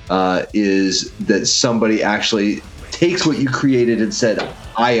creative, is that somebody actually takes what you created and said,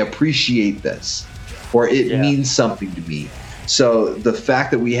 I appreciate this, or it means something to me. So the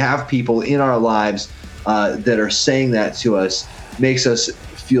fact that we have people in our lives that are saying that to us makes us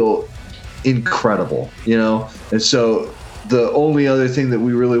feel incredible, And so the only other thing that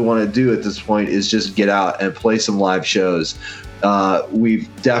we really want to do at this point is just get out and play some live shows. We've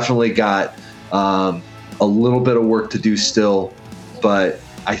definitely got a little bit of work to do still, but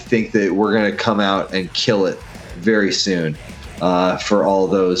I think that we're going to come out and kill it very soon for all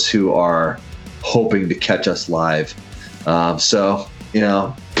those who are hoping to catch us live. So,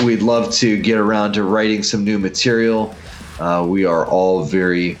 we'd love to get around to writing some new material. We are all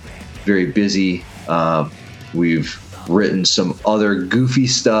very, very busy. We've written some other goofy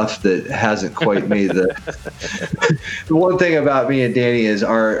stuff that hasn't quite made the one thing about me and Danny is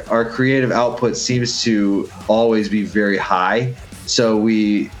our creative output seems to always be very high. So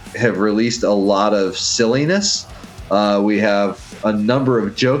we have released a lot of silliness. We have a number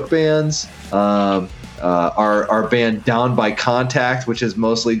of joke bands. Our band Down by Contact, which is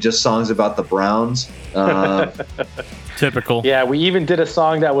mostly just songs about the Browns. Typical. Yeah, we even did a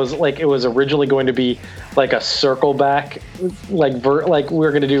song that was like, it was originally going to be like a circle back, like we were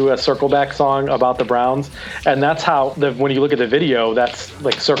going to do a circle back song about the Browns. And that's how, when you look at the video, that's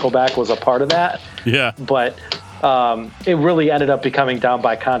like circle back was a part of that. Yeah. But it really ended up becoming Down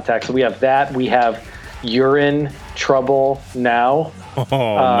by Contact. So we have that. We have You're in Trouble Now.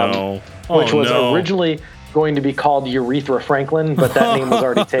 No. Which was originally going to be called Urethra Franklin, but that name was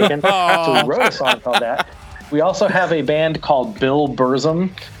already taken. So we wrote a song called that. We also have a band called Bill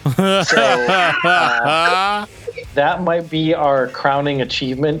Burzum. So that might be our crowning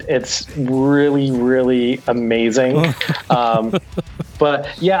achievement. It's really, really amazing. But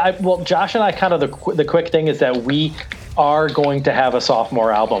yeah, Josh and I kind of the quick thing is that we are going to have a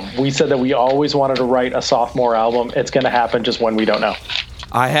sophomore album. We said that we always wanted to write a sophomore album. It's going to happen just when we don't know.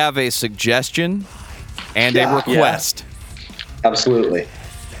 I have a suggestion and a request. Yeah. Absolutely.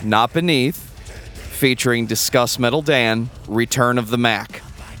 Not Beneath, featuring Discuss Metal Dan, Return of the Mac.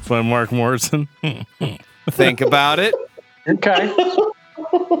 By Mark Morrison. Think about it. Okay.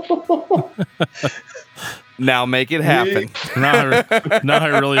 Now make it happen. Now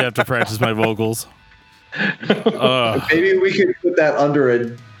I really have to practice my vocals. Maybe we could put that under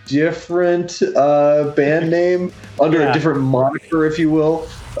a different band name, under a different moniker, if you will.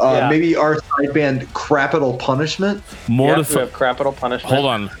 Maybe our side band, Crapital Punishment. We have Crapital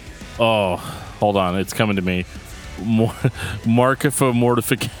Punishment. Hold on. It's coming to me. Markifa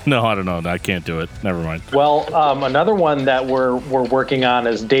Mortification. No, I don't know. I can't do it. Never mind. Well, another one that we're working on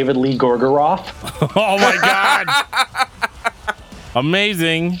is David Lee Gorgoroth. Oh my God!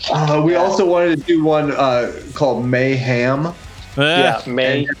 Amazing. We also wanted to do one called Mayhem. Yeah,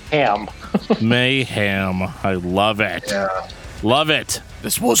 Mayhem. Mayhem. I love it. Yeah. Love it.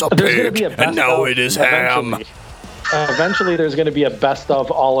 This was a pig, and now it is ham. Eventually, there's going to be a best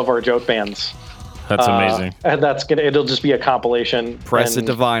of all of our joke bands. That's amazing. And it'll just be a compilation. Press it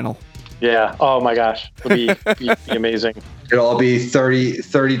to vinyl. Yeah. Oh my gosh. It'll be amazing. It'll all be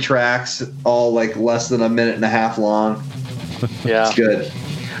 30 tracks, all like less than a minute and a half long. Yeah. It's good.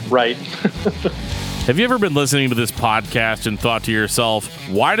 Right. Have you ever been listening to this podcast and thought to yourself,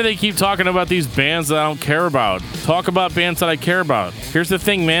 why do they keep talking about these bands that I don't care about? Talk about bands that I care about. Here's the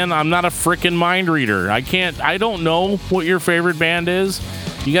thing, man. I'm not a freaking mind reader. I don't know what your favorite band is.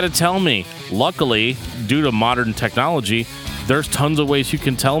 You got to tell me. Luckily, due to modern technology, there's tons of ways you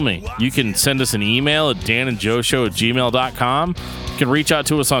can tell me. You can send us an email at danandjoeshow@gmail.com. You can reach out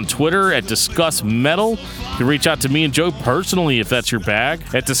to us on Twitter at Discuss Metal. You can reach out to me and Joe personally if that's your bag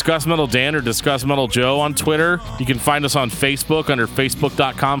at Discuss Metal Dan or Discuss Metal Joe on Twitter. You can find us on Facebook under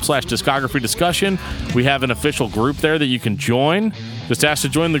facebook.com/discography discussion. We have an official group there that you can join. Just ask to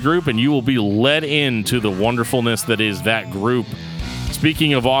join the group and you will be led into the wonderfulness that is that group.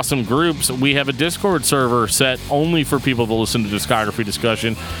 Speaking of awesome groups, we have a Discord server set only for people to listen to Discography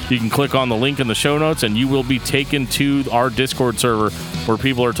Discussion. You can click on the link in the show notes and you will be taken to our Discord server where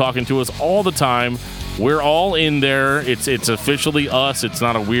people are talking to us all the time. We're all in there. It's officially us. It's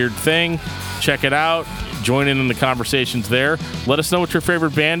not a weird thing. Check it out. Join in the conversations there. Let us know what your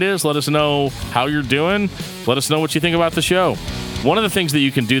favorite band is. Let us know how you're doing. Let us know what you think about the show. One of the things that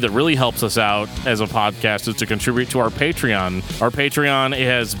you can do that really helps us out as a podcast is to contribute to our Patreon. Our Patreon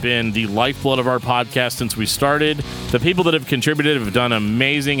has been the lifeblood of our podcast since we started. The people that have contributed have done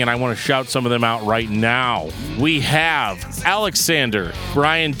amazing, and I want to shout some of them out right now. We have Alexander,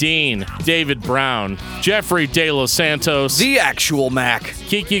 Brian Dean, David Brown, Jeffrey De Los Santos, The Actual Mac,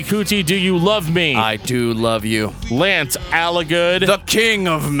 Kiki Kuti, Do You Love Me? I Do Love You, Lance Allagood, The King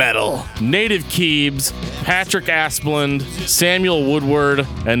of Metal, Native Keebs, Patrick Asplund, Samuel Woodward,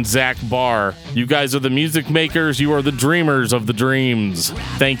 and Zach Barr. You guys are the music makers. You are the dreamers of the dreams.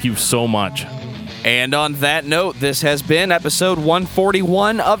 Thank you so much. And on that note, this has been episode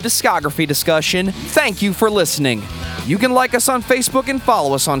 141 of Discography Discussion. Thank you for listening. You can like us on Facebook and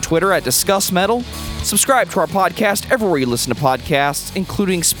follow us on Twitter at Discuss Metal. Subscribe to our podcast everywhere you listen to podcasts,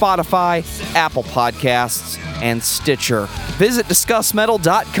 including Spotify, Apple Podcasts, and Stitcher. Visit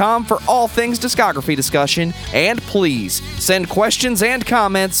DiscussMetal.com for all things discography discussion, and please send questions and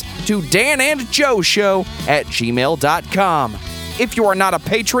comments to danandjoeshow@gmail.com. If you are not a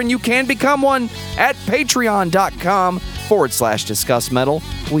patron, you can become one at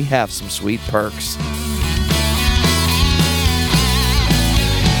patreon.com/DiscussMetal. We have some sweet perks.